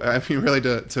 So I mean, really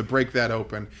to break that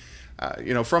open,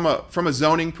 you know, from a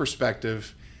zoning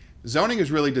perspective, zoning is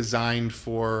really designed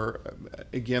for,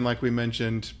 again, like we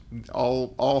mentioned,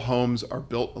 all homes are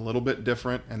built a little bit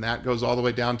different, and that goes all the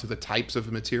way down to the types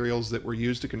of materials that were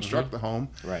used to construct the home.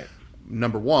 Right.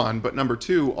 Number one, but number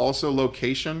two, also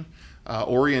location,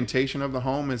 orientation of the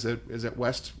home. Is it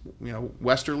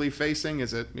westerly facing?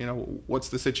 Is it, what's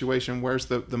the situation? Where's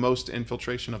the most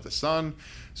infiltration of the sun?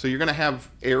 So you're going to have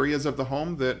areas of the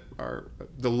home that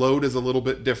the load is a little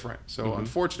bit different. So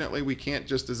unfortunately, we can't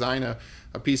just design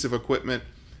a piece of equipment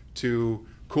to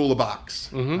cool a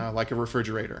box, like a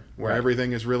refrigerator, where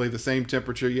everything is really the same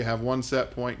temperature. You have one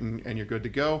set point and you're good to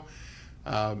go.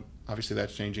 Obviously,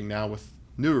 that's changing now with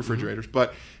new refrigerators,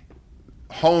 but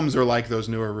homes are like those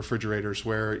newer refrigerators,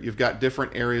 where you've got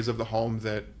different areas of the home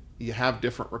that you have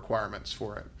different requirements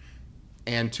for it.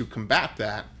 And to combat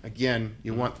that, again,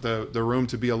 you want the room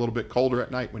to be a little bit colder at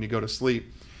night when you go to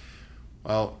sleep.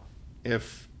 Well,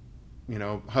 if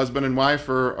husband and wife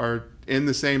are in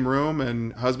the same room,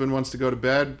 and husband wants to go to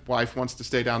bed, wife wants to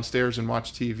stay downstairs and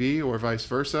watch TV, or vice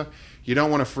versa, you don't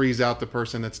want to freeze out the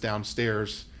person that's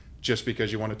downstairs just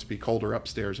because you want it to be colder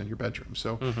upstairs in your bedroom.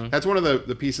 So that's one of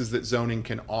the pieces that zoning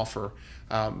can offer.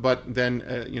 But then,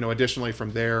 additionally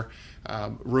from there,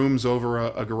 rooms over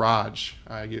a garage.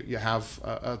 You have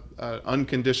an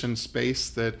unconditioned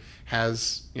space that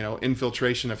has,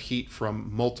 infiltration of heat from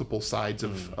multiple sides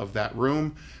of that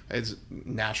room. It's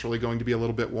naturally going to be a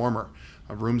little bit warmer.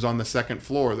 Rooms on the second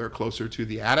floor, they're closer to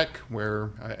the attic, where,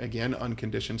 again,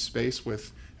 unconditioned space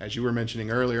with, as you were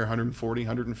mentioning earlier, 140,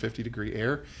 150 degree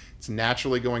air. It's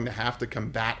naturally going to have to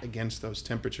combat against those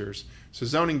temperatures. So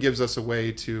zoning gives us a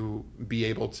way to be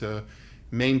able to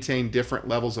maintain different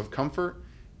levels of comfort,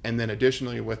 and then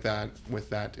additionally with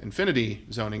that infinity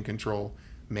zoning control,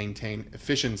 maintain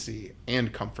efficiency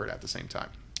and comfort at the same time.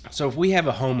 So if we have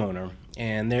a homeowner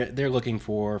and they're looking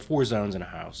for 4 zones in a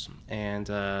house, and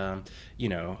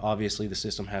obviously the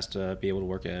system has to be able to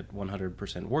work at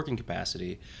 100% working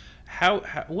capacity,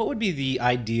 what would be the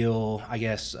ideal, I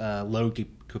guess, load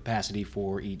capacity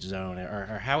for each zone,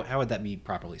 or how would that be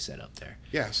properly set up there?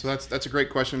 Yeah, so that's a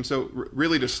great question. So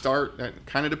really, to start, that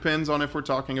kind of depends on if we're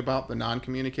talking about the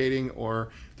non-communicating or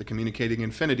the communicating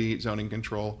infinity zoning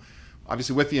control.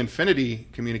 Obviously, with the infinity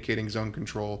communicating zone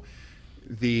control,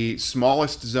 the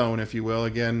smallest zone, if you will,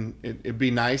 again, it'd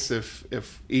be nice if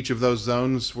each of those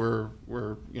zones were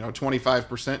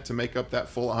 25% to make up that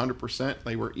full 100%.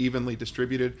 They were evenly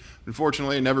distributed.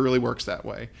 Unfortunately, it never really works that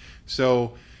way.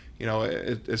 So,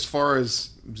 as far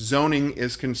as zoning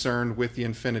is concerned with the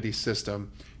infinity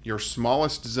system, your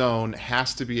smallest zone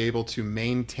has to be able to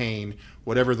maintain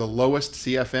whatever the lowest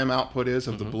CFM output is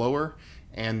of the blower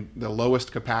and the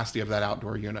lowest capacity of that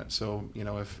outdoor unit. So,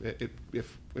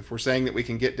 if we're saying that we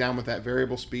can get down with that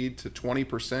variable speed to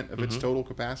 20% of its total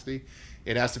capacity,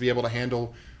 it has to be able to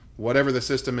handle whatever the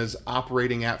system is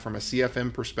operating at from a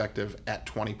CFM perspective at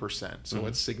 20%. So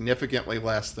it's significantly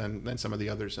less than some of the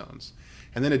other zones.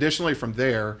 And then additionally from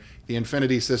there, the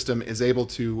infinity system is able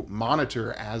to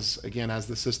monitor as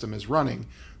the system is running,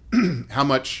 how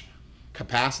much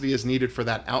capacity is needed for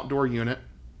that outdoor unit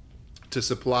to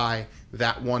supply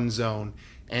that one zone,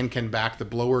 and can back the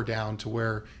blower down to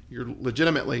where you're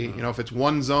legitimately, if it's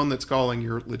one zone that's calling,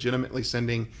 you're legitimately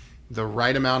sending the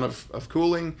right amount of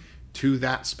cooling to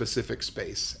that specific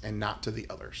space and not to the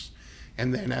others.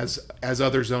 And then as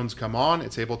other zones come on,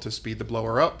 it's able to speed the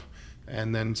blower up.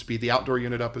 and then speed the outdoor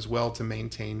unit up as well to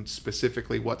maintain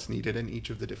specifically what's needed in each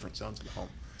of the different zones of the home.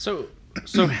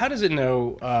 So how does it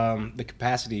know the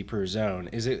capacity per zone?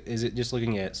 Is it just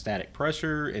looking at static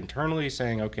pressure internally,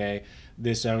 saying, okay,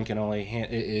 this zone can only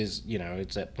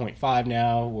it's at 0.5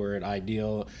 now, we're at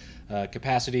ideal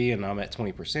capacity, and I'm at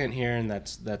 20% here, and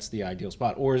that's the ideal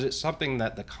spot? Or is it something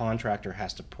that the contractor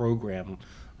has to program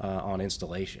on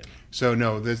installation? So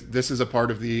no, this is a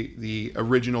part of the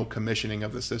original commissioning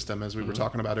of the system, as we were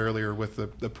talking about earlier with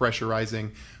the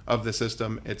pressurizing of the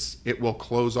system. It will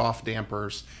close off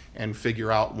dampers and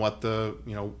figure out what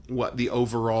the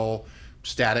overall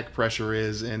static pressure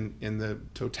is in the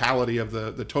totality of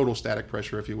the total static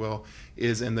pressure, if you will,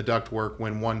 is in the ductwork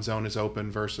when one zone is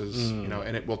open versus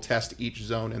and it will test each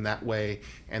zone in that way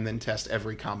and then test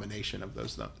every combination of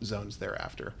those zones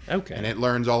thereafter. Okay. And it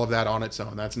learns all of that on its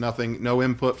own. That's no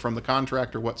input from the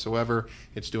contractor whatsoever.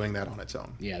 It's doing that on its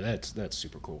own. Yeah, that's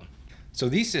super cool. So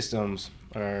these systems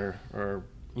are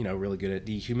really good at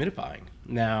dehumidifying.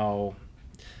 Now,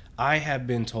 I have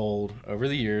been told over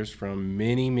the years from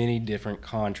many different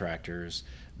contractors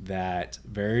that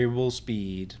variable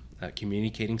speed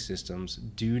communicating systems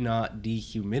do not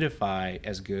dehumidify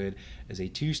as good as a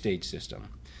two-stage system.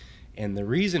 And the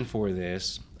reason for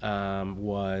this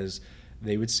was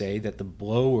they would say that the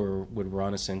blower would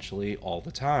run essentially all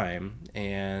the time,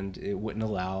 and it wouldn't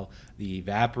allow the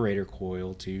evaporator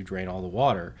coil to drain all the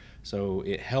water. So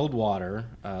it held water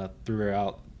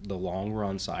throughout the long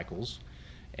run cycles.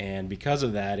 And because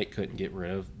of that, it couldn't get rid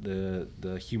of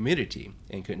the humidity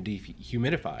and couldn't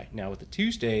dehumidify. Now with the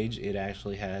two-stage, it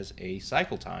actually has a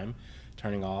cycle time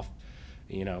turning off,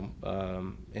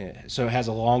 so it has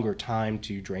a longer time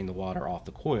to drain the water off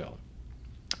the coil.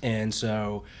 And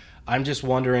so I'm just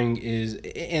wondering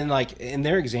and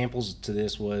their examples to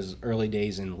this was early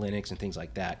days in Linux and things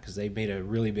like that, because they made a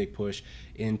really big push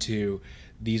into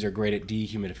these are great at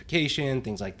dehumidification,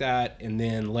 things like that. And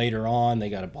then later on,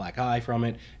 they got a black eye from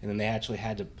it, and then they actually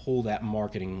had to pull that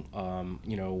marketing,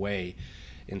 away.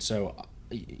 And so,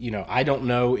 I don't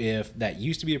know if that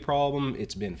used to be a problem,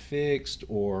 it's been fixed,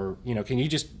 or, can you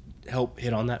just help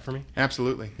hit on that for me?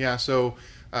 Absolutely. Yeah. So,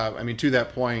 to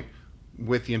that point,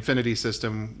 with the Infinity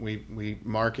system, we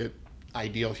market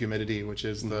ideal humidity, which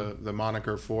is the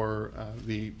moniker for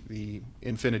the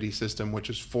Infinity system,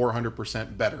 which is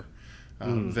 400% better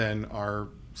than our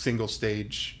single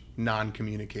stage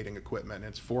non-communicating equipment.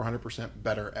 It's 400%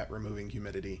 better at removing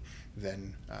humidity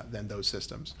than those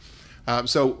systems.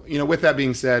 So with that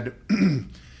being said,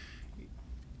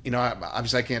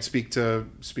 obviously I can't speak to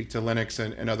Linux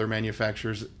and other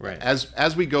manufacturers. Right.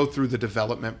 As we go through the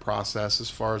development process,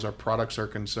 as far as our products are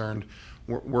concerned,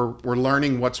 we're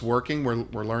learning what's working.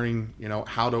 We're learning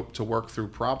how to work through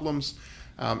problems,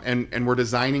 and we're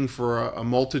designing for a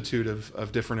multitude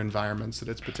of different environments that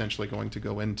it's potentially going to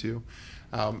go into.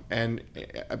 And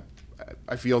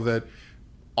I feel that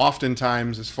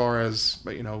oftentimes, as far as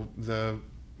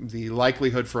the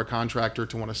likelihood for a contractor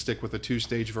to want to stick with a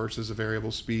two-stage versus a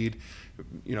variable speed,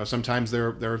 sometimes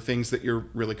there are things that you're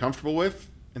really comfortable with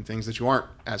and things that you aren't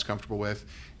as comfortable with,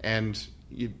 and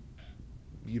you'd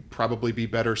probably be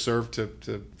better served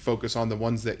to focus on the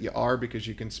ones that you are, because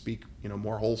you can speak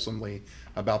more wholesomely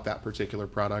about that particular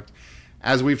product.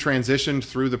 As we've transitioned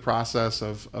through the process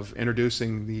of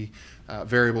introducing the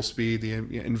variable speed, the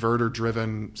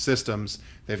inverter-driven systems,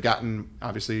 they've gotten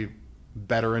obviously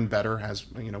better and better as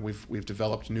we've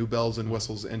developed new bells and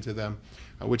whistles into them,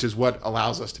 which is what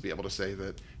allows us to be able to say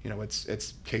that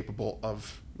it's capable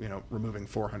of removing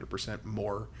 400%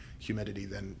 more humidity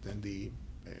than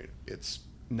its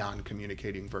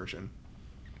non-communicating version.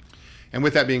 And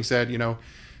with that being said,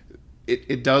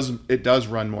 it does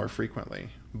run more frequently,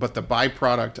 but the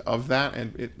byproduct of that,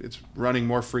 and it's running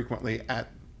more frequently at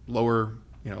lower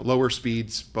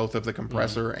speeds, both of the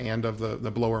compressor and of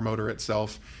the blower motor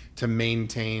itself, to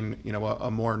maintain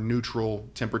a more neutral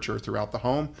temperature throughout the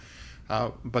home.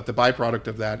 But the byproduct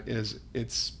of that is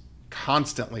it's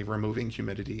constantly removing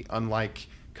humidity, unlike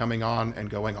coming on and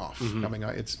going off.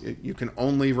 You can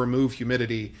only remove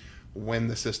humidity when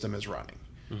the system is running.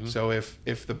 So if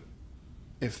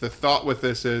the thought with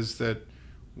this is that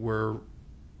we're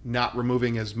not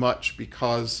removing as much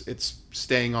because it's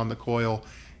staying on the coil,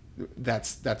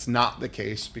 that's not the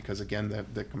case, because again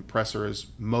the compressor is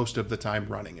most of the time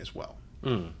running as well.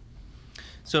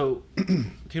 So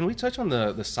can we touch on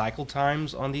the cycle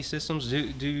times on these systems?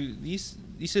 Do these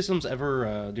systems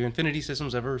ever do Infinity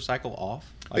systems ever cycle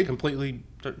off completely?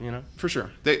 For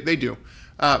sure, they do.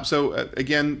 So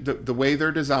again, the way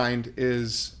they're designed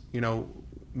is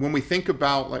when we think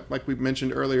about like we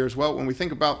mentioned earlier as well, when we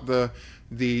think about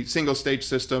the single stage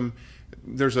system,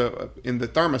 there's in the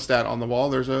thermostat on the wall,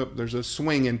 there's a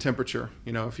swing in temperature.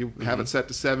 You know, if you have it set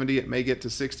to 70, it may get to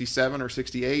 67 or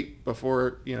 68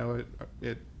 before, you know,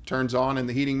 it turns on in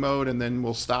the heating mode, and then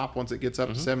we'll stop once it gets up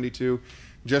to 72,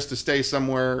 just to stay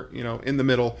somewhere, you know, in the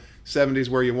middle. 70 is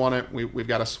where you want it. We've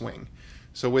got a swing.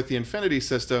 So with the Infinity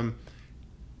system,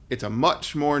 it's a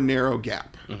much more narrow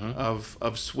gap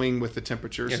of swing with the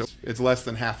temperature. Yes. So it's less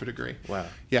than half a degree. Wow.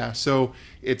 Yeah. So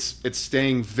it's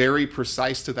staying very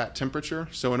precise to that temperature.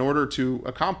 So in order to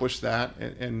accomplish that,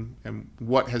 and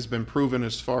what has been proven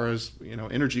as far as, you know,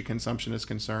 energy consumption is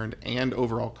concerned and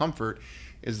overall comfort,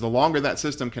 is the longer that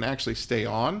system can actually stay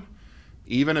on,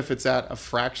 even if it's at a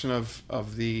fraction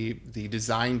of the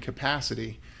design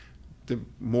capacity, the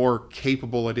more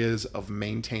capable it is of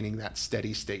maintaining that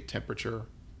steady state temperature,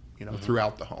 you know,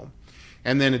 throughout the home.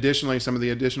 And then additionally, some of the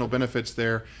additional benefits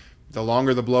there, the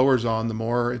longer the blower's on, the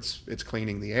more it's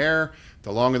cleaning the air.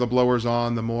 The longer the blower's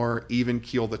on, the more even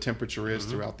keel the temperature is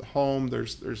throughout the home.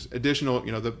 There's additional,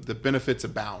 you know, the benefits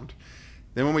abound.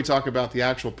 Then when we talk about the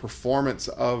actual performance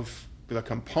of the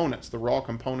components, the raw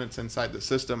components inside the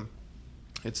system,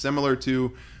 it's similar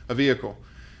to a vehicle.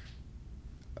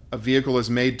 A vehicle is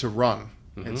made to run.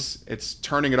 It's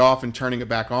turning it off and turning it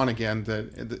back on again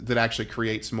that actually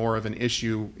creates more of an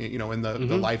issue, you know, in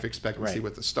the life expectancy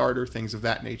with the starter, things of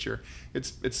that nature.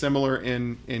 It's similar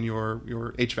in your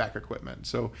HVAC equipment.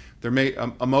 So they're made,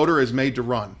 a motor is made to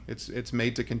run. It's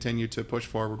made to continue to push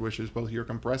forward, which is both your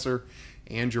compressor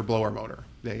and your blower motor.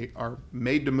 They are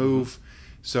made to move.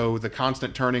 So the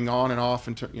constant turning on and off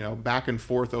and you know, back and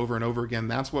forth over and over again,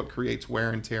 that's what creates wear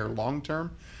and tear long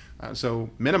term. So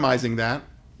minimizing that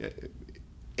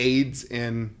aids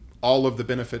in all of the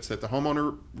benefits that the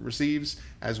homeowner receives,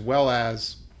 as well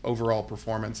as overall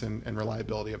performance and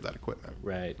reliability of that equipment.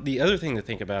 Right. The other thing to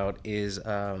think about is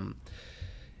the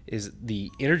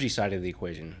energy side of the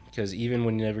equation, because even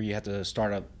whenever you have to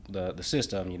start up the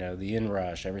system, you know, the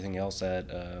inrush, everything else that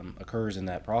occurs in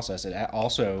that process, it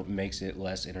also makes it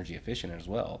less energy efficient as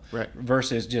well. Right.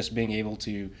 Versus just being able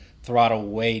to throttle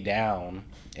way down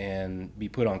and be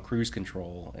put on cruise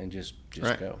control and just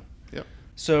right. go. Yep.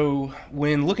 So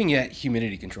when looking at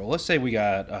humidity control, let's say we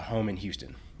got a home in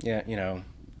Houston. Yeah, you know,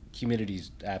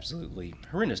 humidity's absolutely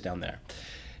horrendous down there.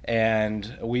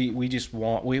 And we just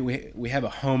want, we have a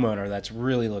homeowner that's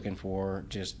really looking for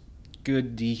just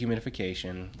good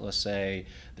dehumidification. Let's say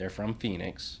they're from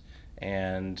Phoenix,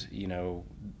 and you know,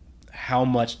 how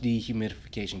much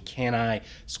dehumidification can I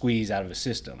squeeze out of a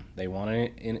system? They want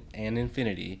an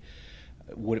Infinity.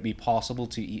 Would it be possible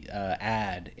to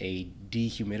add a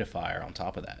dehumidifier on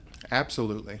top of that?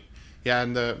 Absolutely. Yeah,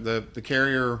 and the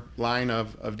Carrier line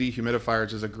of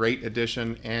dehumidifiers is a great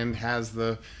addition and has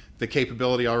the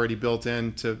capability already built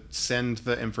in to send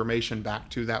the information back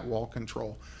to that wall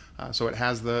control. So it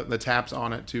has the taps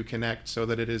on it to connect so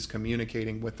that it is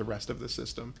communicating with the rest of the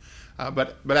system.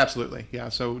 But absolutely, yeah.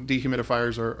 So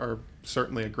dehumidifiers are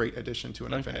certainly a great addition to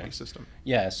an Infinity system.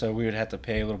 Yeah, so we would have to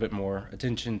pay a little bit more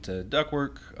attention to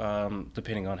ductwork,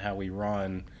 depending on how we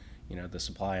run, you know, the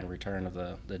supply and return of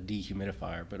the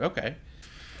dehumidifier. But okay.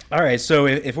 All right, so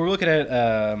if we're looking at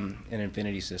an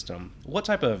Infinity system, what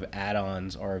type of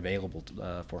add-ons are available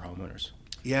for homeowners?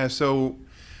 Yeah, so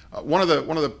one of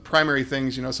the primary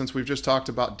things, you know, since we've just talked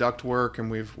about ductwork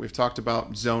and we've talked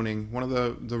about zoning, one of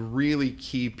the really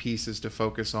key pieces to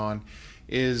focus on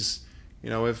is, you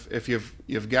know, if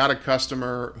you've got a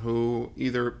customer who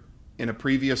either in a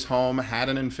previous home had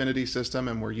an Infinity system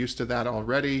and we're used to that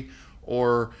already,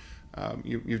 or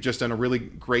you've just done a really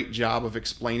great job of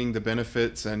explaining the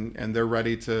benefits and they're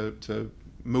ready to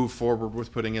move forward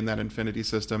with putting in that Infinity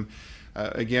system.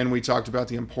 Again, we talked about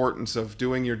the importance of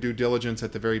doing your due diligence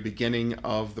at the very beginning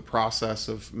of the process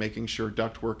of making sure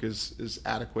ductwork is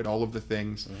adequate, all of the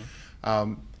things.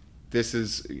 This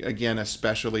is, again,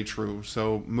 especially true.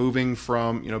 So moving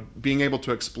from, you know, being able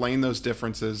to explain those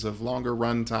differences of longer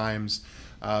run times,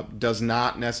 does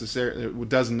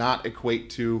not equate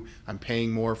to I'm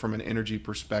paying more from an energy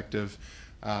perspective.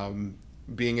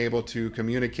 Being able to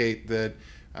communicate that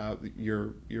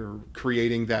you're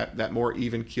creating that more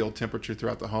even keeled temperature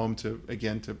throughout the home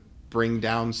to bring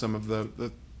down some of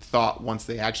the thought once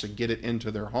they actually get it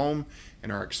into their home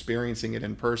and are experiencing it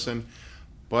in person.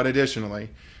 But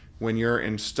additionally, when you're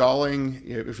installing,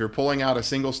 if you're pulling out a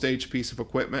single stage piece of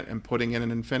equipment and putting in an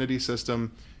Infinity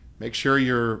system, make sure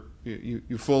you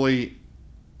fully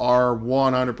are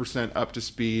 100% up to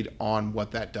speed on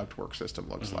what that ductwork system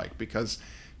looks like, because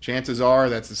chances are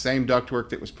that's the same ductwork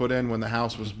that was put in when the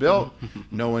house was built.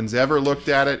 No one's ever looked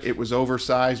at it. It was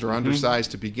oversized or undersized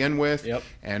to begin with,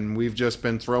 and we've just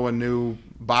been throwing new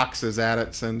boxes at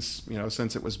it since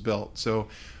it was built. So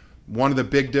One of the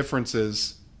big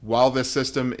differences while this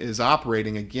system is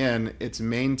operating, again, it's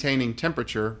maintaining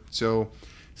temperature. So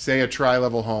say a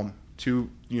tri-level home, two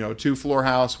floor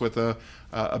house with a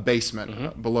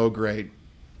basement below grade.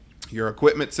 Your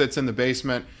equipment sits in the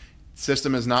basement.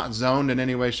 System is not zoned in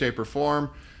any way, shape, or form.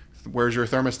 Where's your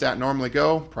thermostat normally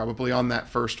go? Probably on that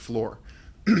first floor.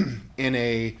 In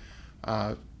a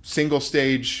single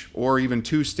stage or even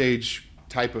two stage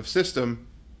type of system,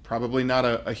 probably not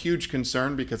a huge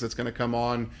concern, because it's going to come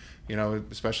on,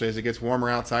 especially as it gets warmer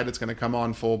outside, it's going to come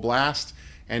on full blast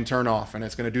and turn off. And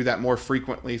it's going to do that more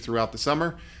frequently throughout the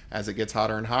summer as it gets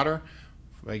hotter and hotter.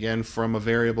 Again, from a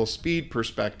variable speed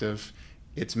perspective,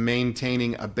 it's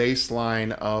maintaining a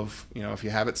baseline of, if you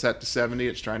have it set to 70,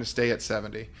 it's trying to stay at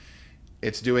 70.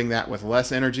 It's doing that with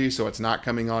less energy, so it's not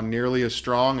coming on nearly as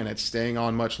strong, and it's staying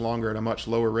on much longer at a much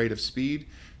lower rate of speed.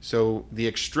 So the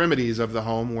extremities of the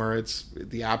home, where it's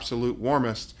the absolute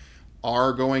warmest,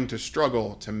 are going to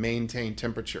struggle to maintain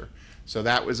temperature. So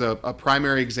that was a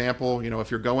primary example. If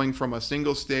you're going from a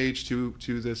single stage to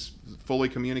this fully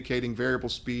communicating variable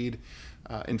speed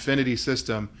Infinity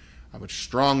system, I would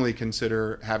strongly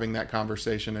consider having that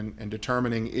conversation and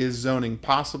determining, is zoning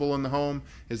possible in the home?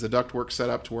 Is the ductwork set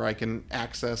up to where I can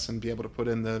access and be able to put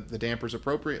in the dampers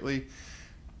appropriately,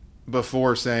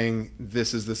 before saying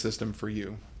this is the system for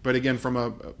you. But again,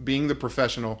 from being the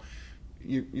professional,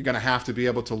 you're going to have to be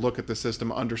able to look at the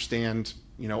system, understand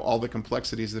all the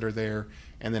complexities that are there,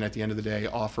 and then at the end of the day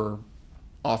offer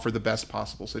the best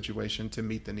possible situation to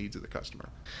meet the needs of the customer.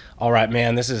 All right,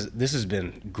 man, this has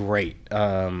been great.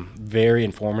 Very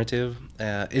informative.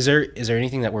 Is there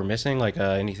anything that we're missing? Like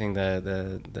anything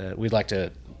that we'd like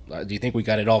to? Do you think we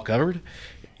got it all covered?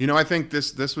 I think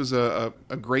this was a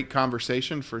great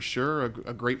conversation for sure.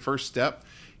 A great first step.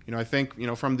 I think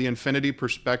from the Infinity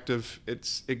perspective,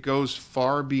 it goes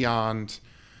far beyond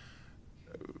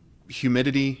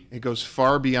humidity. It goes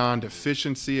far beyond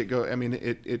efficiency.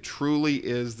 It truly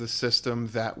is the system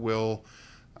that will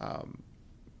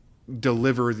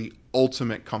deliver the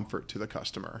ultimate comfort to the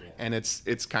customer. Yeah. And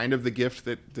it's kind of the gift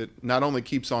that not only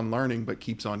keeps on learning, but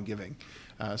keeps on giving.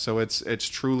 So it's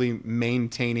truly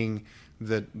maintaining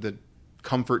the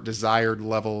comfort desired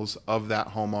levels of that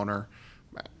homeowner.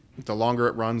 The longer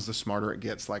it runs, the smarter it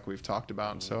gets, like we've talked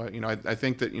about. So, I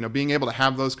think that, being able to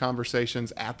have those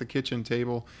conversations at the kitchen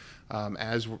table,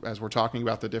 as we're talking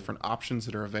about the different options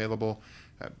that are available,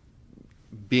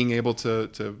 being able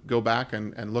to go back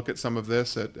and look at some of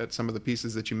this, at some of the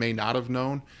pieces that you may not have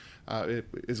known, it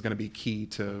is going to be key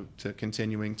to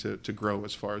continuing to grow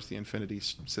as far as the Infinity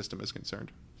system is concerned.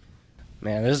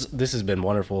 Man, this has been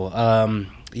wonderful.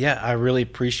 I really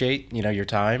appreciate your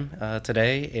time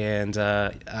today, and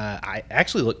I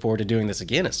actually look forward to doing this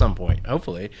again at some point,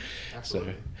 hopefully.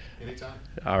 Absolutely. Anytime.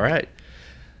 All right.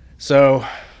 So,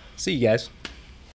 see you guys.